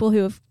top, people who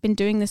have been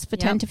doing this for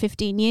 10 to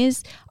 15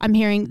 years. I'm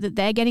hearing that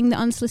they're getting the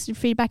unsolicited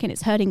feedback and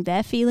it's hurting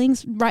their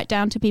feelings, right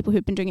down to people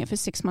who've been doing it for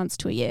 6 months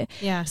to a year.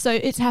 Yeah. So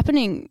it's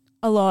happening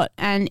a lot,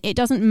 and it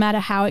doesn't matter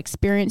how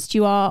experienced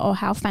you are or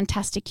how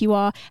fantastic you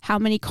are, how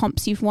many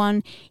comps you've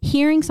won.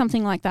 Hearing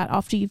something like that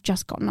after you've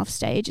just gotten off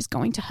stage is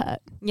going to hurt.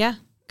 Yeah,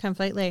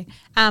 completely.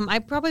 I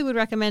probably would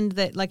recommend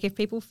that, like, if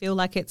people feel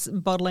like it's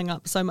bottling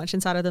up so much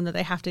inside of them that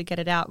they have to get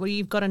it out, well,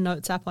 you've got a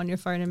notes app on your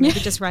phone and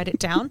maybe just write it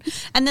down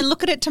and then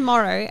look at it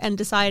tomorrow and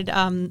decide,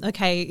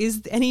 okay,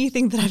 is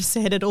anything that I've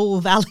said at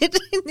all valid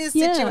in this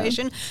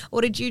situation?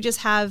 Or did you just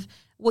have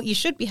what you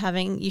should be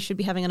having? You should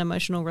be having an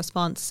emotional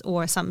response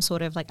or some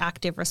sort of like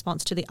active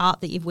response to the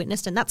art that you've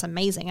witnessed, and that's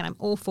amazing, and I'm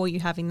all for you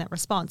having that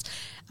response.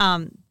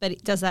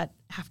 But does that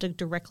have to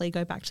directly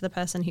go back to the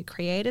person who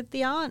created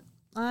the art?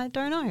 I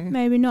don't know.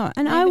 Maybe not.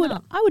 And I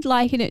would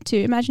liken it to,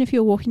 imagine if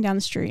you were walking down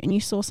the street and you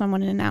saw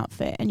someone in an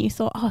outfit and you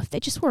thought, oh, if they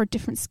just wore a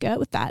different skirt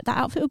with that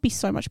outfit would be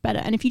so much better.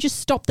 And if you just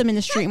stopped them in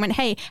the street and went,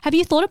 hey, have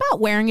you thought about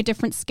wearing a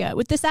different skirt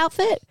with this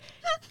outfit?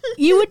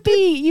 you would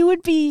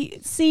be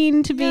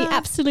seen to be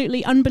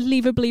absolutely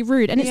unbelievably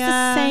rude. And it's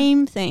the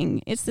same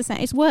thing. It's the same.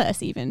 It's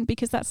worse even,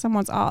 because that's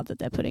someone's art that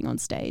they're putting on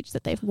stage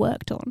that they've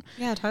worked on.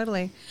 Yeah,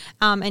 totally.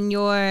 And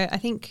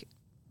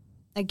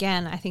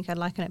I think I'd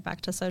liken it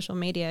back to social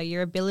media.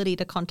 Your ability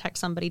to contact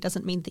somebody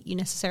doesn't mean that you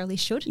necessarily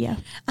should. Yeah.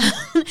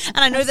 And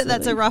I know that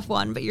that's a rough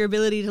one, but your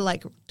ability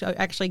to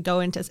actually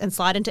go into and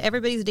slide into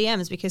everybody's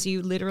DMs, because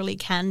you literally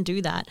can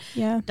do that,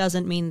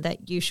 doesn't mean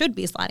that you should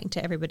be sliding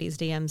to everybody's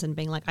DMs and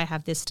being like, I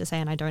have this to say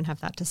and I don't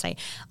have that to say.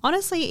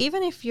 Honestly,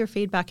 even if your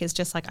feedback is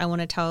just like, I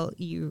want to tell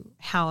you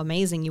how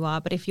amazing you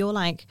are, but if you're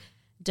like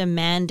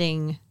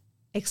demanding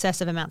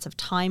excessive amounts of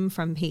time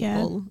from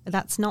people,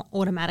 that's not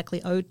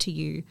automatically owed to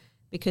you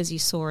because you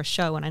saw a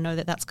show. And I know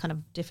that that's kind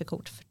of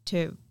difficult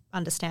to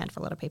understand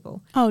for a lot of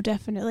people. Oh,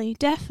 definitely.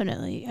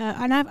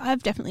 And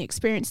I've definitely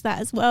experienced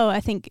that as well. I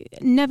think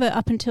never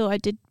up until I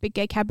did Big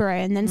Gay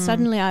Cabaret, and then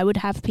suddenly I would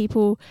have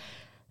people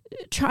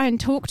try and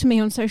talk to me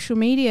on social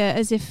media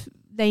as if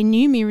they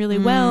knew me really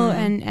well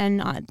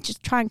and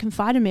just try and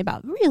confide in me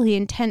about really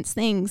intense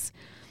things.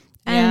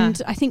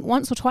 And I think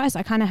once or twice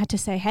I kind of had to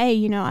say, hey,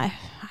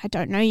 I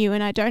don't know you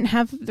and I don't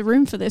have the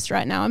room for this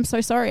right now. I'm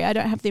so sorry. I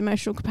don't have the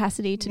emotional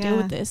capacity to deal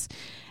with this.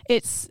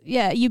 It's,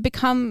 you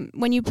become,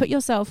 when you put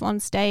yourself on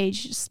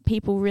stage,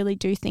 people really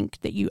do think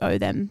that you owe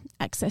them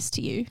access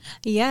to you.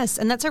 Yes,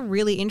 and that's a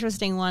really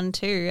interesting one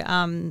too,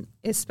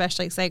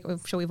 especially, like,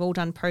 I'm sure we've all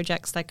done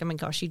projects like, oh my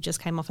gosh, you just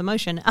came off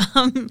Emotion,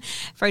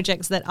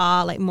 projects that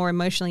are like more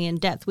emotionally in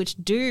depth, which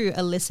do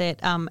elicit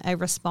a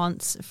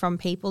response from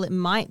people. It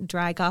might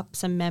drag up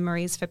some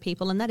memories for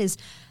people, and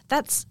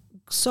that's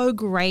so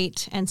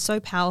great and so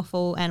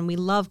powerful, and we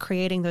love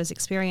creating those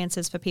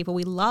experiences for people.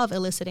 We love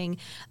eliciting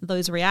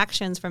those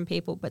reactions from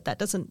people, but that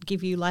doesn't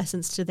give you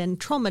license to then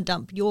trauma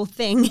dump your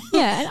thing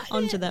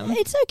onto them.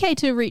 It's okay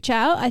to reach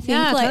out. I think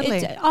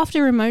totally.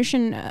 After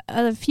Emotion,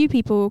 a few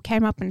people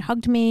came up and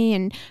hugged me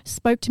and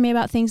spoke to me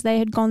about things they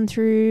had gone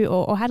through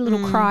or had a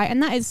little cry,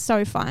 and that is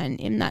so fine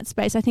in that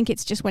space. I think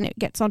it's just when it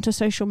gets onto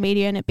social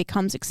media and it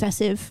becomes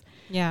excessive,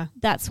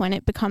 that's when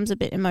it becomes a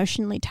bit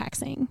emotionally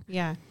taxing.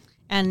 Yeah.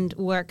 And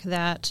work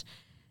that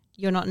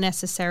you're not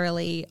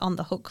necessarily on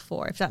the hook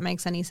for, if that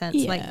makes any sense.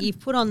 Yeah. Like, you've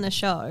put on the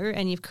show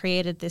and you've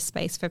created this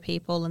space for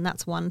people, and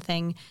that's one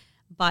thing.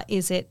 But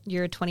is it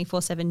your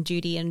 24/7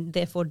 duty and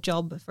therefore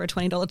job for a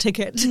 $20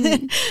 ticket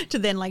to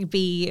then like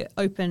be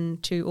open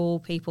to all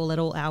people at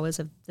all hours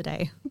of the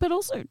day? But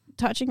also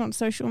touching on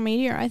social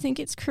media, I think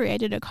it's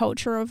created a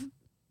culture of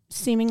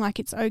seeming like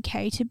it's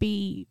okay to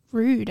be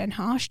rude and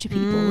harsh to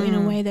people in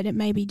a way that it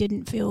maybe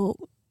didn't feel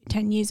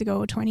 10 years ago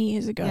or 20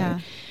 years ago. Yeah.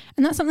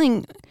 And that's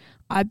something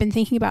I've been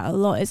thinking about a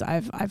lot, is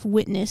I've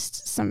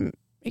witnessed some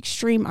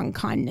extreme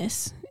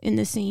unkindness in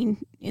the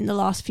scene in the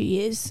last few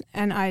years.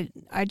 And I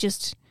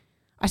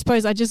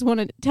suppose I just want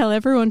to tell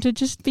everyone to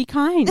just be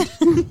kind.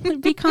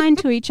 Be kind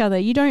to each other.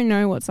 You don't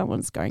know what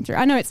someone's going through.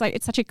 I know it's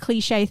such a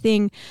cliche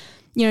thing,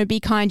 be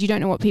kind, you don't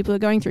know what people are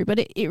going through, but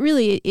it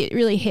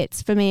really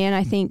hits for me. And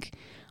I think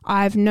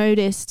I've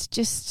noticed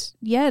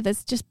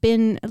there's just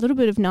been a little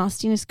bit of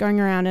nastiness going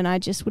around, and I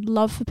just would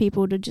love for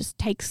people to just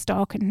take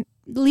stock and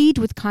lead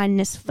with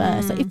kindness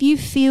first. Like, if you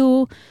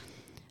feel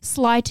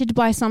slighted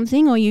by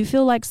something, or you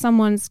feel like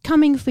someone's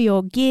coming for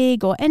your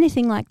gig or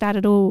anything like that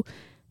at all,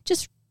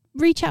 just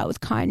reach out with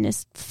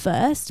kindness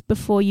first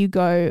before you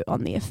go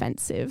on the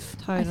offensive.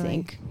 Totally. I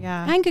think.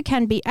 Yeah. Anger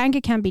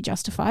can be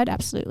justified,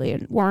 absolutely,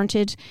 and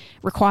warranted,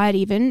 required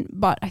even,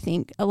 but I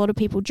think a lot of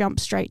people jump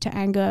straight to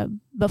anger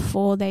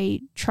before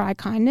they try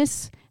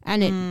kindness,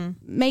 and it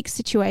makes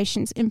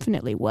situations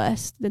infinitely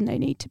worse than they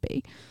need to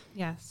be.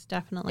 Yes,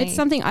 definitely. It's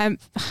something I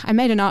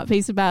made an art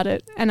piece about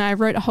it, and I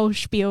wrote a whole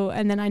spiel,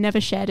 and then I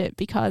never shared it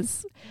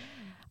because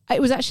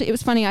it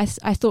was funny. I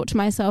thought to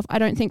myself, I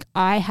don't think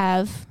I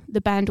have the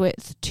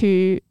bandwidth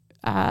to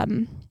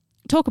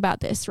talk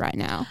about this right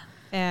now.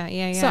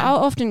 Yeah. So I'll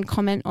often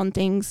comment on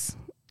things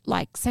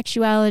like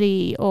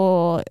sexuality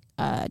or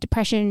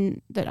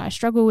depression that I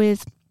struggle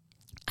with,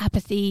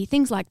 apathy,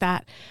 things like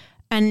that.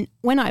 And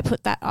when I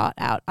put that art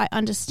out, I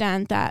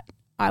understand that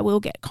I will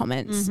get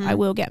comments, I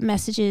will get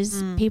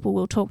messages, people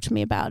will talk to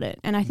me about it.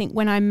 And I think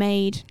when I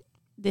made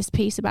this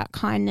piece about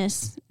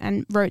kindness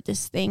and wrote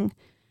this thing,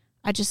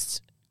 I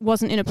just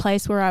wasn't in a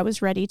place where I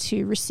was ready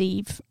to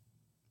receive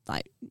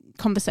like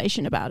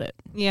conversation about it.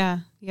 Yeah.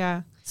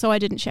 So I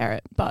didn't share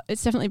it, but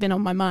it's definitely been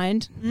on my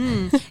mind.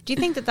 Do you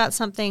think that that's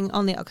something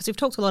because we've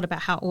talked a lot about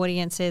how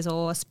audiences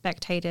or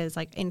spectators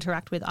like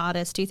interact with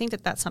artists. Do you think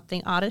that that's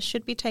something artists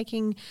should be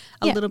taking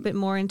a little bit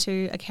more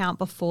into account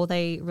before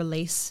they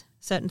release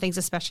certain things,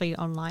 especially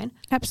online?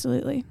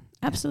 Absolutely.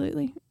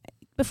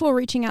 Before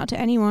reaching out to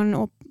anyone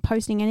or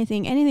posting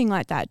anything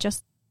like that,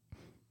 just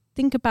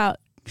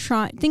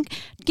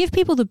give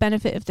people the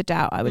benefit of the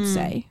doubt, I would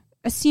say.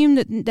 Assume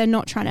that they're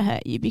not trying to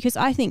hurt you, because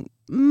I think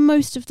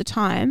most of the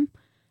time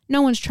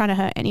no one's trying to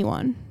hurt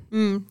anyone.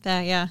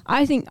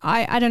 I think,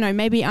 I don't know,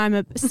 maybe I'm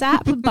a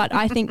sap, but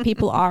I think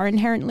people are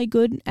inherently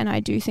good, and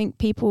I do think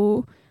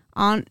people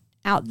aren't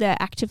out there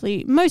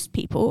most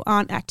people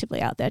aren't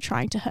actively out there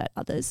trying to hurt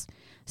others.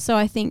 So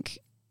I think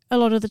a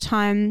lot of the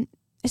time,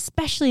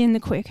 especially in the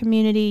queer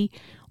community,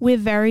 we're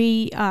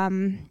very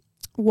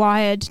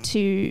wired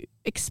to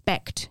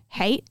expect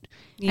hate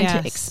and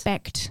to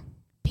expect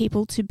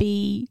people to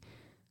be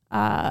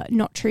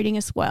not treating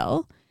us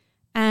well.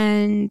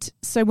 And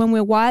so when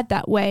we're wired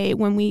that way,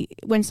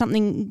 when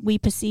something we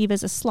perceive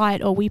as a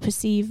slight or we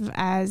perceive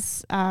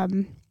as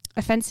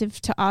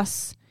offensive to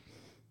us,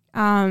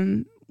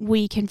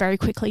 we can very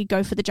quickly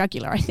go for the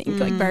jugular, I think,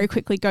 like very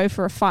quickly go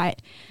for a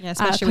fight. Yeah,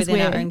 especially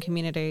within our own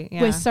community.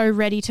 Yeah. We're so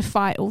ready to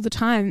fight all the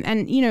time.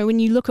 And, when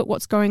you look at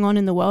what's going on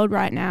in the world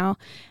right now,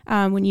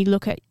 when you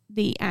look at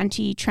the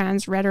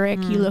anti-trans rhetoric,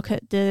 you look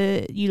at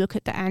the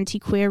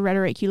anti-queer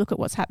rhetoric, you look at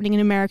what's happening in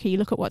America, you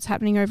look at what's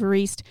happening over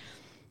East,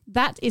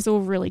 that is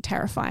all really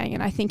terrifying.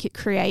 And I think it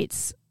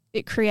creates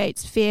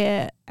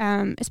fear,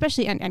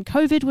 especially, and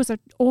COVID was an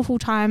awful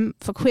time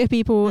for queer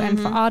people and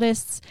for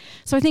artists.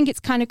 So I think it's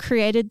kind of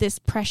created this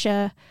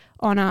pressure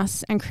on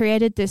us and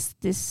created this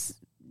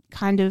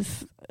kind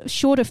of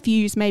shorter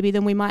fuse maybe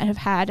than we might have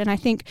had. And I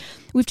think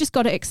we've just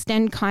got to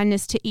extend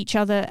kindness to each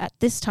other at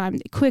this time,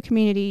 the queer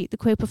community, the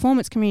queer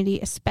performance community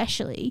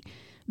especially,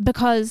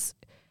 because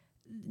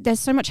there's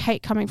so much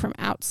hate coming from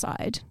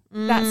outside.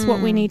 That's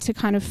what we need to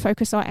kind of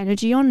focus our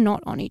energy on,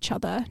 not on each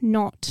other,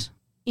 not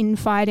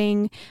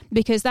infighting,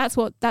 because that's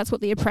what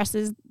the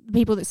oppressors, the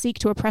people that seek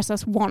to oppress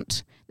us,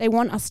 want. They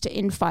want us to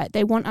infight.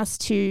 They want us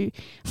to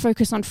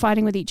focus on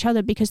fighting with each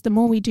other, because the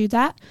more we do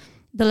that,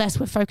 the less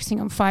we're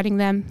focusing on fighting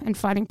them and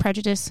fighting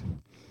prejudice.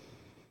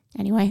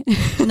 Anyway,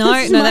 No,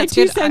 that's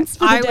two good. cents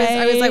for the I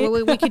day. was like,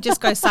 well, we could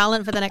just go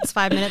silent for the next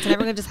 5 minutes and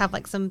everyone could just have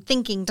like some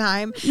thinking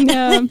time.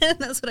 Yeah.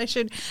 That's what I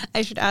should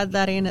add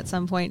that in at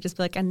some point. Just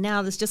be like, and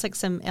now there's just like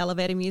some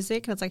elevator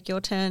music and it's like your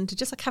turn to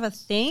just like have a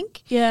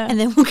think. Yeah. And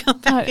then we'll come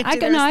back and do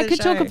the rest I of the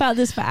could talk show. about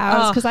this for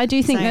hours because I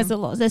do think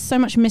same. there's so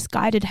much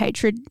misguided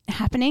hatred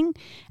happening,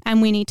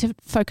 and we need to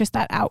focus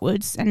that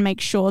outwards and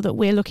make sure that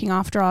we're looking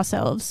after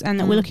ourselves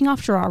and that we're looking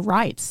after our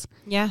rights.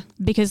 Yeah.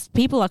 Because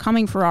people are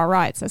coming for our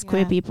rights as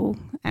queer people,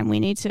 and we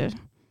need to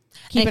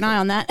keep an eye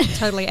on that.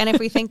 Totally. And if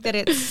we think that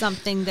it's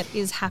something that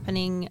is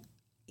happening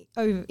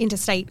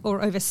interstate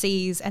or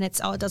overseas and it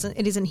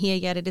isn't here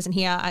yet, it isn't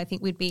here, I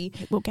think we'd be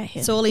We'll get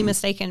here. sorely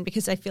mistaken,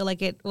 because I feel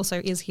like it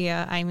also is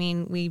here. I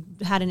mean, we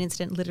had an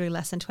incident literally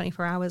less than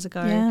 24 hours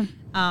ago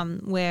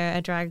where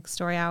a drag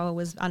story hour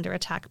was under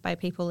attack by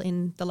people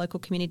in the local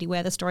community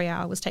where the story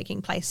hour was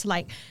taking place.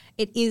 Like,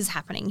 it is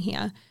happening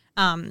here.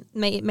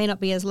 It may not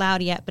be as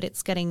loud yet, but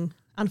it's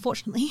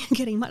unfortunately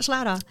getting much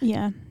louder.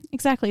 Yeah,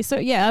 exactly. So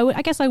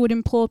I guess I would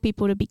implore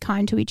people to be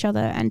kind to each other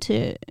and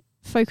to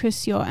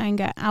focus your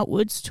anger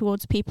outwards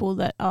towards people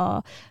that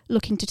are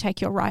looking to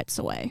take your rights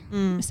away,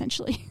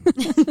 essentially.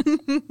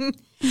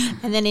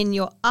 And then in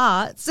your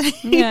arts,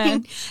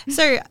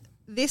 so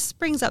this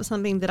brings up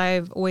something that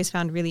I've always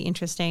found really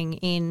interesting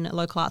in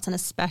local arts and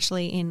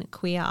especially in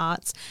queer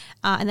arts,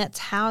 and that's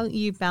how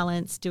you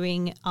balance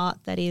doing art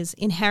that is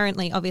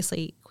inherently,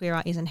 obviously queer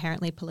art is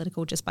inherently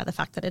political just by the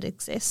fact that it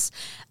exists,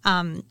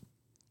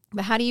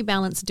 but how do you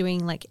balance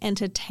doing like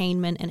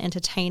entertainment and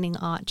entertaining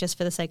art just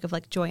for the sake of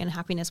like joy and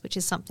happiness, which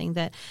is something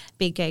that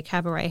Big Gay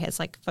Cabaret has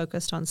like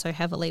focused on so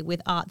heavily,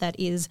 with art that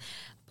is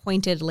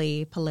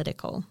pointedly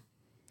political?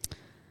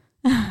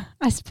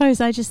 I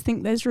suppose I just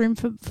think there's room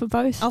for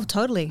both. Oh,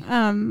 totally.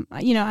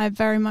 I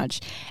very much.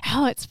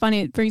 Oh, it's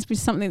funny. It brings me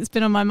to something that's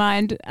been on my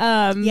mind.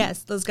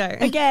 Yes, let's go.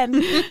 Again,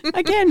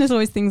 there's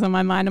always things on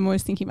my mind. I'm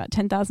always thinking about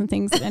 10,000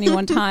 things at any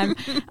one time.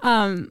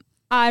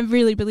 I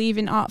really believe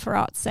in art for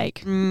art's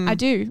sake. I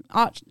do.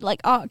 Art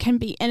can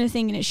be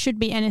anything, and it should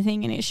be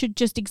anything, and it should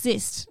just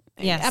exist.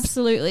 Yes.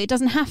 Absolutely. It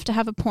doesn't have to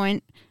have a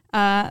point.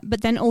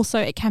 But then also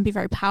it can be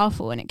very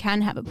powerful and it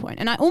can have a point.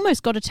 And I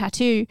almost got a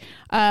tattoo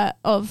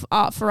of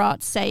art for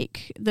art's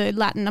sake, the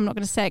Latin, I'm not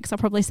going to say it because I'll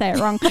probably say it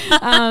wrong.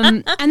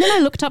 And then I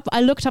looked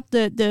up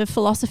the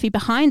philosophy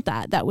behind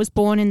that was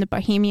born in the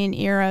Bohemian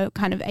era,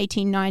 kind of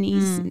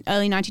 1890s,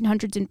 early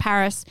 1900s in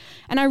Paris.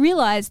 And I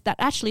realized that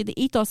actually the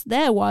ethos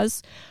there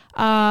was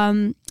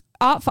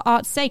art for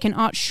art's sake, and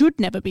art should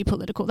never be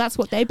political. That's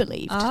what they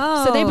believed.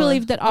 Oh, so they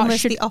believed that art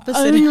should opposite.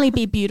 only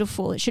be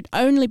beautiful. It should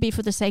only be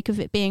for the sake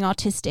of it being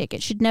artistic.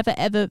 It should never,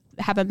 ever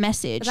have a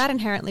message. But that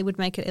inherently would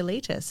make it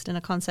elitist and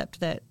a concept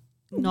that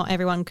not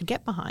everyone could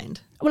get behind.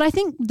 Well, I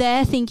think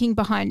their thinking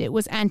behind it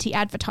was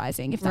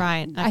anti-advertising.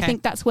 Right. Okay. I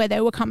think that's where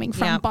they were coming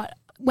from. Yeah. But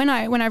when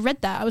I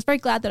read that, I was very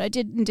glad that I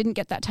didn't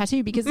get that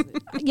tattoo because,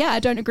 I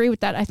don't agree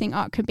with that. I think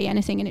art could be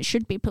anything and it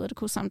should be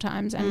political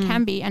sometimes and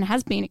can be and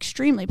has been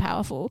extremely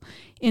powerful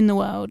in the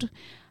world.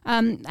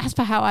 As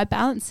for how I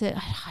balance it,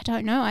 I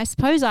don't know. I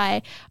suppose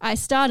I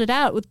started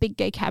out with Big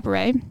Gay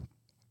Cabaret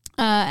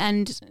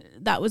and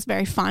that was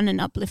very fun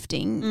and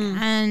uplifting.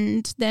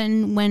 And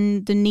then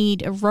when the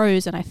need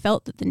arose and I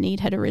felt that the need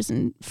had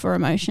arisen for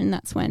emotion,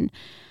 that's when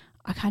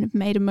I kind of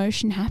made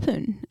emotion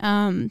happen.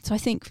 So I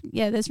think,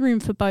 there's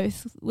room for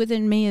both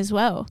within me as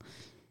well.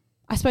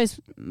 I suppose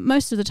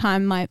most of the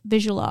time my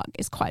visual art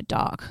is quite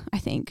dark, I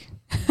think.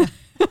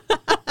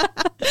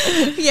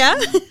 Yeah.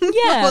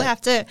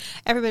 Yeah.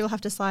 Everybody will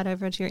have to slide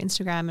over to your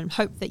Instagram and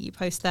hope that you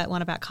post that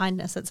one about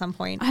kindness at some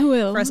point. I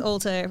will. For us all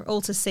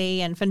to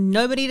see and for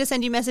nobody to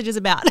send you messages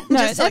about. No,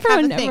 Just like have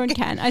a think. everyone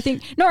can. I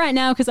think not right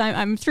now because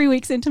I'm 3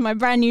 weeks into my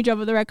brand new job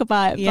at the Record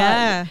Bite.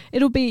 Yeah. But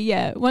it'll be,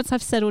 once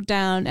I've settled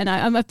down, and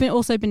I've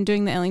also been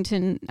doing the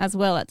Ellington as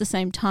well at the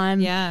same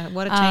time. Yeah,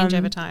 what a change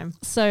over time.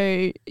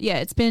 So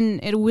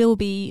it will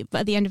be,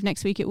 at the end of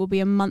next week, it will be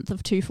a month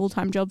of 2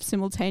 full-time jobs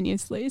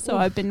simultaneously. So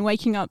I've been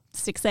waking up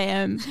 6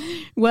 a.m,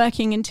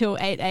 working until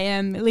 8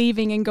 a.m,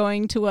 leaving and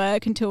going to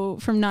work until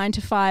from 9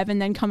 to 5,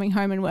 and then coming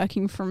home and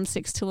working from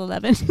 6 till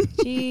 11 for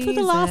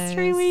the last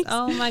 3 weeks.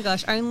 Oh my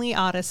gosh, only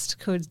artists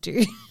could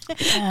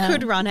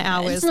run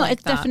hours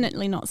It's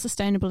definitely not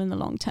sustainable in the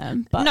long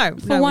term. But No,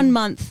 for 1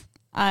 month,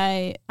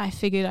 I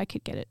figured I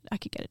could get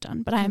it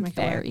done. But I am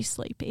very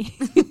sleepy.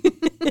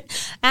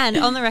 And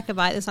on the Record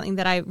Bite, there's something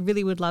that I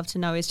really would love to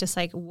know is just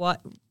like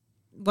what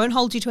won't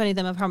hold you to any of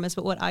them, I promise,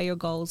 but what are your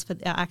goals for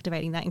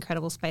activating that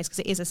incredible space? Because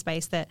it is a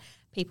space that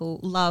people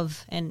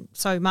love and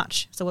so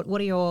much. So what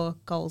are your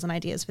goals and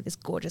ideas for this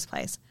gorgeous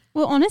place?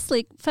 Well,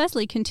 honestly,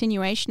 firstly,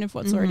 continuation of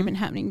what's already been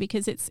happening,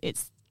 because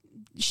it's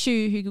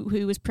Shu,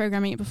 who was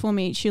programming it before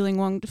me, Shu Ling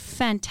Wong, did a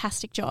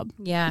fantastic job.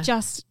 Yeah.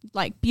 Just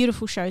like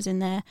beautiful shows in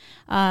there.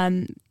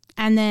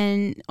 And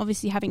then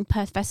obviously having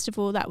Perth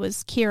Festival, that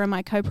was Kira,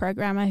 my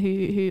co-programmer,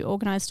 who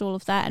organised all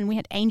of that. And we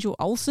had Angel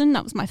Olsen.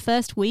 That was my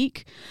first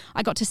week.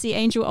 I got to see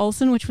Angel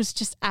Olsen, which was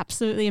just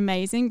absolutely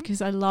amazing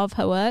because I love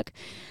her work.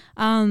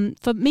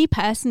 For me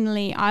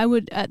personally, I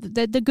would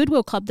the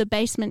Goodwill Club, the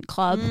Basement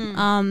Club,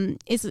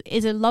 is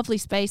a lovely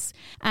space,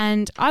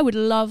 and I would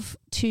love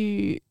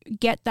to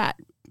get that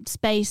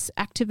space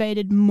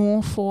activated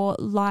more for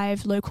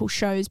live local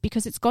shows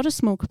because it's got a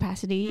small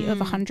capacity of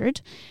 100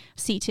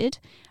 seated,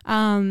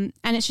 and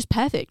it's just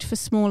perfect for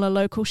smaller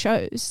local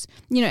shows.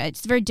 You know,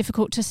 it's very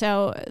difficult to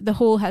sell. The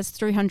hall has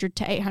 300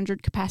 to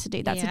 800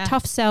 capacity. That's a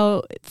tough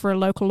sell for a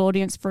local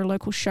audience, for a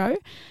local show.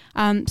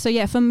 So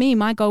yeah, for me,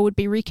 my goal would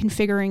be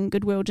reconfiguring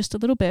Goodwill just a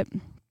little bit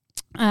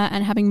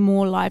and having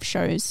more live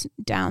shows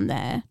down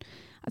there.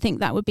 I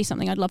think that would be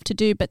something I'd love to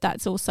do, but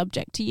that's all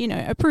subject to, you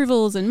know,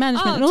 approvals and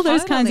management and all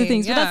those kinds of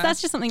things. Yeah. But that's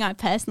just something I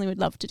personally would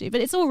love to do.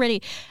 But it's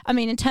already, I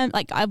mean, in terms,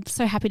 like, I'm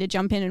so happy to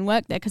jump in and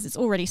work there because it's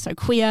already so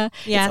queer.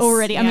 Yes, it's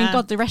already, I mean,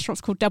 God, the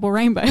restaurant's called Double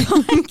Rainbow.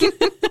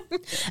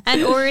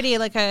 And already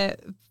like a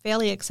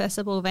fairly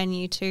accessible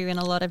venue too in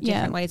a lot of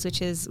different ways,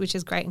 which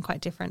is great and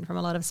quite different from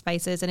a lot of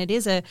spaces. And it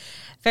is a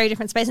very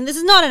different space. And this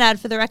is not an ad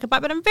for the Record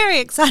Bite, but I'm very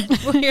excited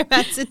for what you're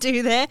about to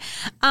do there.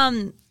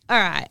 All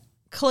right.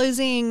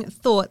 Closing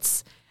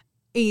thoughts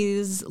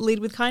is lead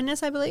with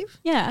kindness, I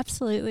believe. Yeah,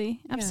 absolutely.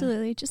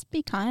 Absolutely. Yeah. Just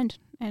be kind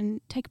and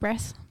take a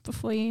breath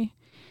before you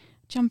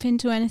jump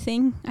into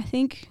anything, I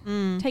think.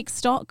 Take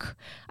stock.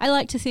 I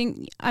like to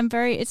think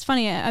it's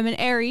funny, I'm an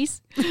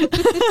Aries,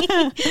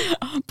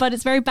 but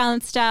it's very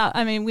balanced out.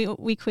 I mean,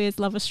 we queers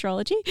love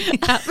astrology.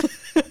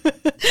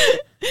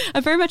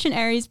 I'm very much an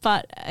Aries,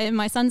 but in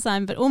my sun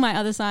sign, but all my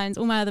other signs,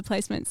 all my other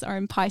placements are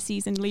in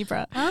Pisces and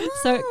Libra.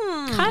 So it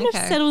kind of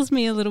settles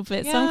me a little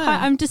bit. Yeah. So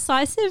I'm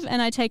decisive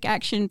and I take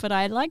action, but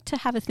I like to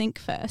have a think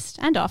first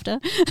and after.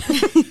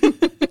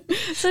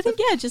 So I think,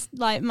 just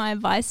like my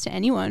advice to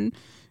anyone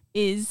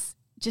is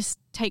just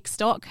take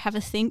stock, have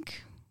a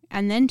think,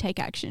 and then take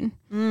action.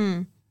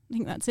 I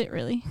think that's it,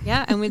 really.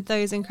 Yeah, and with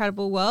those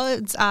incredible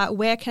words,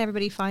 where can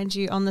everybody find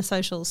you on the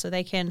socials so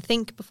they can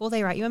think before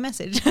they write you a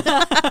message?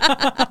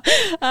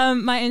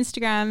 My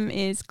Instagram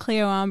is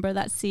Cleo Ambre,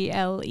 that's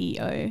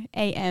CleoAmbre.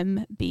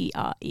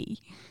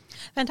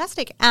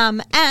 Fantastic.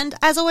 And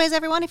as always,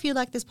 everyone, if you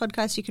like this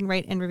podcast, you can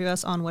rate and review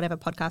us on whatever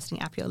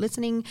podcasting app you're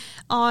listening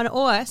on,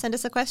 or send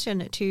us a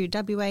question to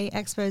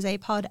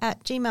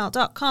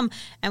waexposepod@gmail.com,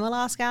 and we'll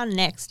ask our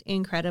next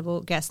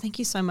incredible guest. Thank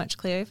you so much,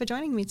 Cleo, for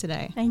joining me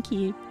today. Thank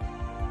you.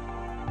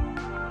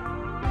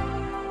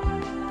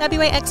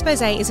 WA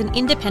Expose is an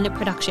independent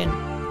production.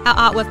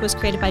 Our artwork was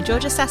created by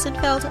Georgia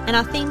Sassenfeld, and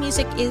our theme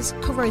music is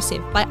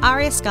Corrosive by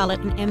Aria Scarlett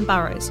and M.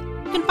 Burrows.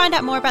 You can find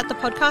out more about the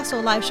podcast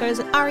or live shows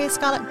at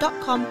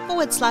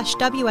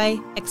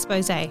ariascarlett.com/WA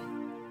Expose.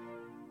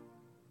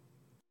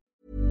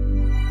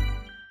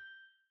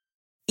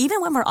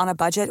 Even when we're on a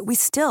budget, we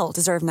still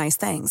deserve nice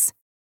things.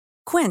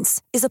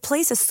 Quince is a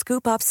place to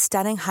scoop up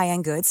stunning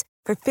high-end goods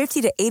for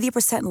 50 to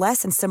 80%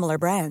 less than similar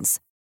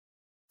brands.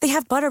 They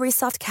have buttery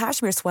soft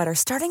cashmere sweaters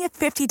starting at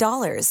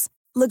 $50,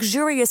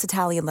 luxurious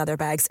Italian leather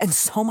bags, and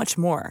so much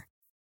more.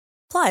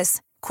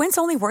 Plus, Quince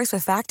only works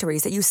with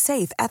factories that use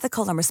safe,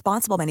 ethical, and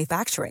responsible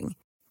manufacturing.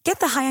 Get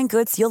the high-end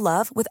goods you'll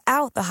love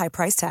without the high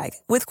price tag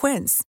with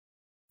Quince.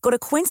 Go to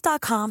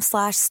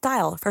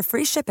quince.com/style for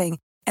free shipping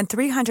and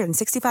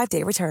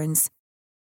 365-day returns.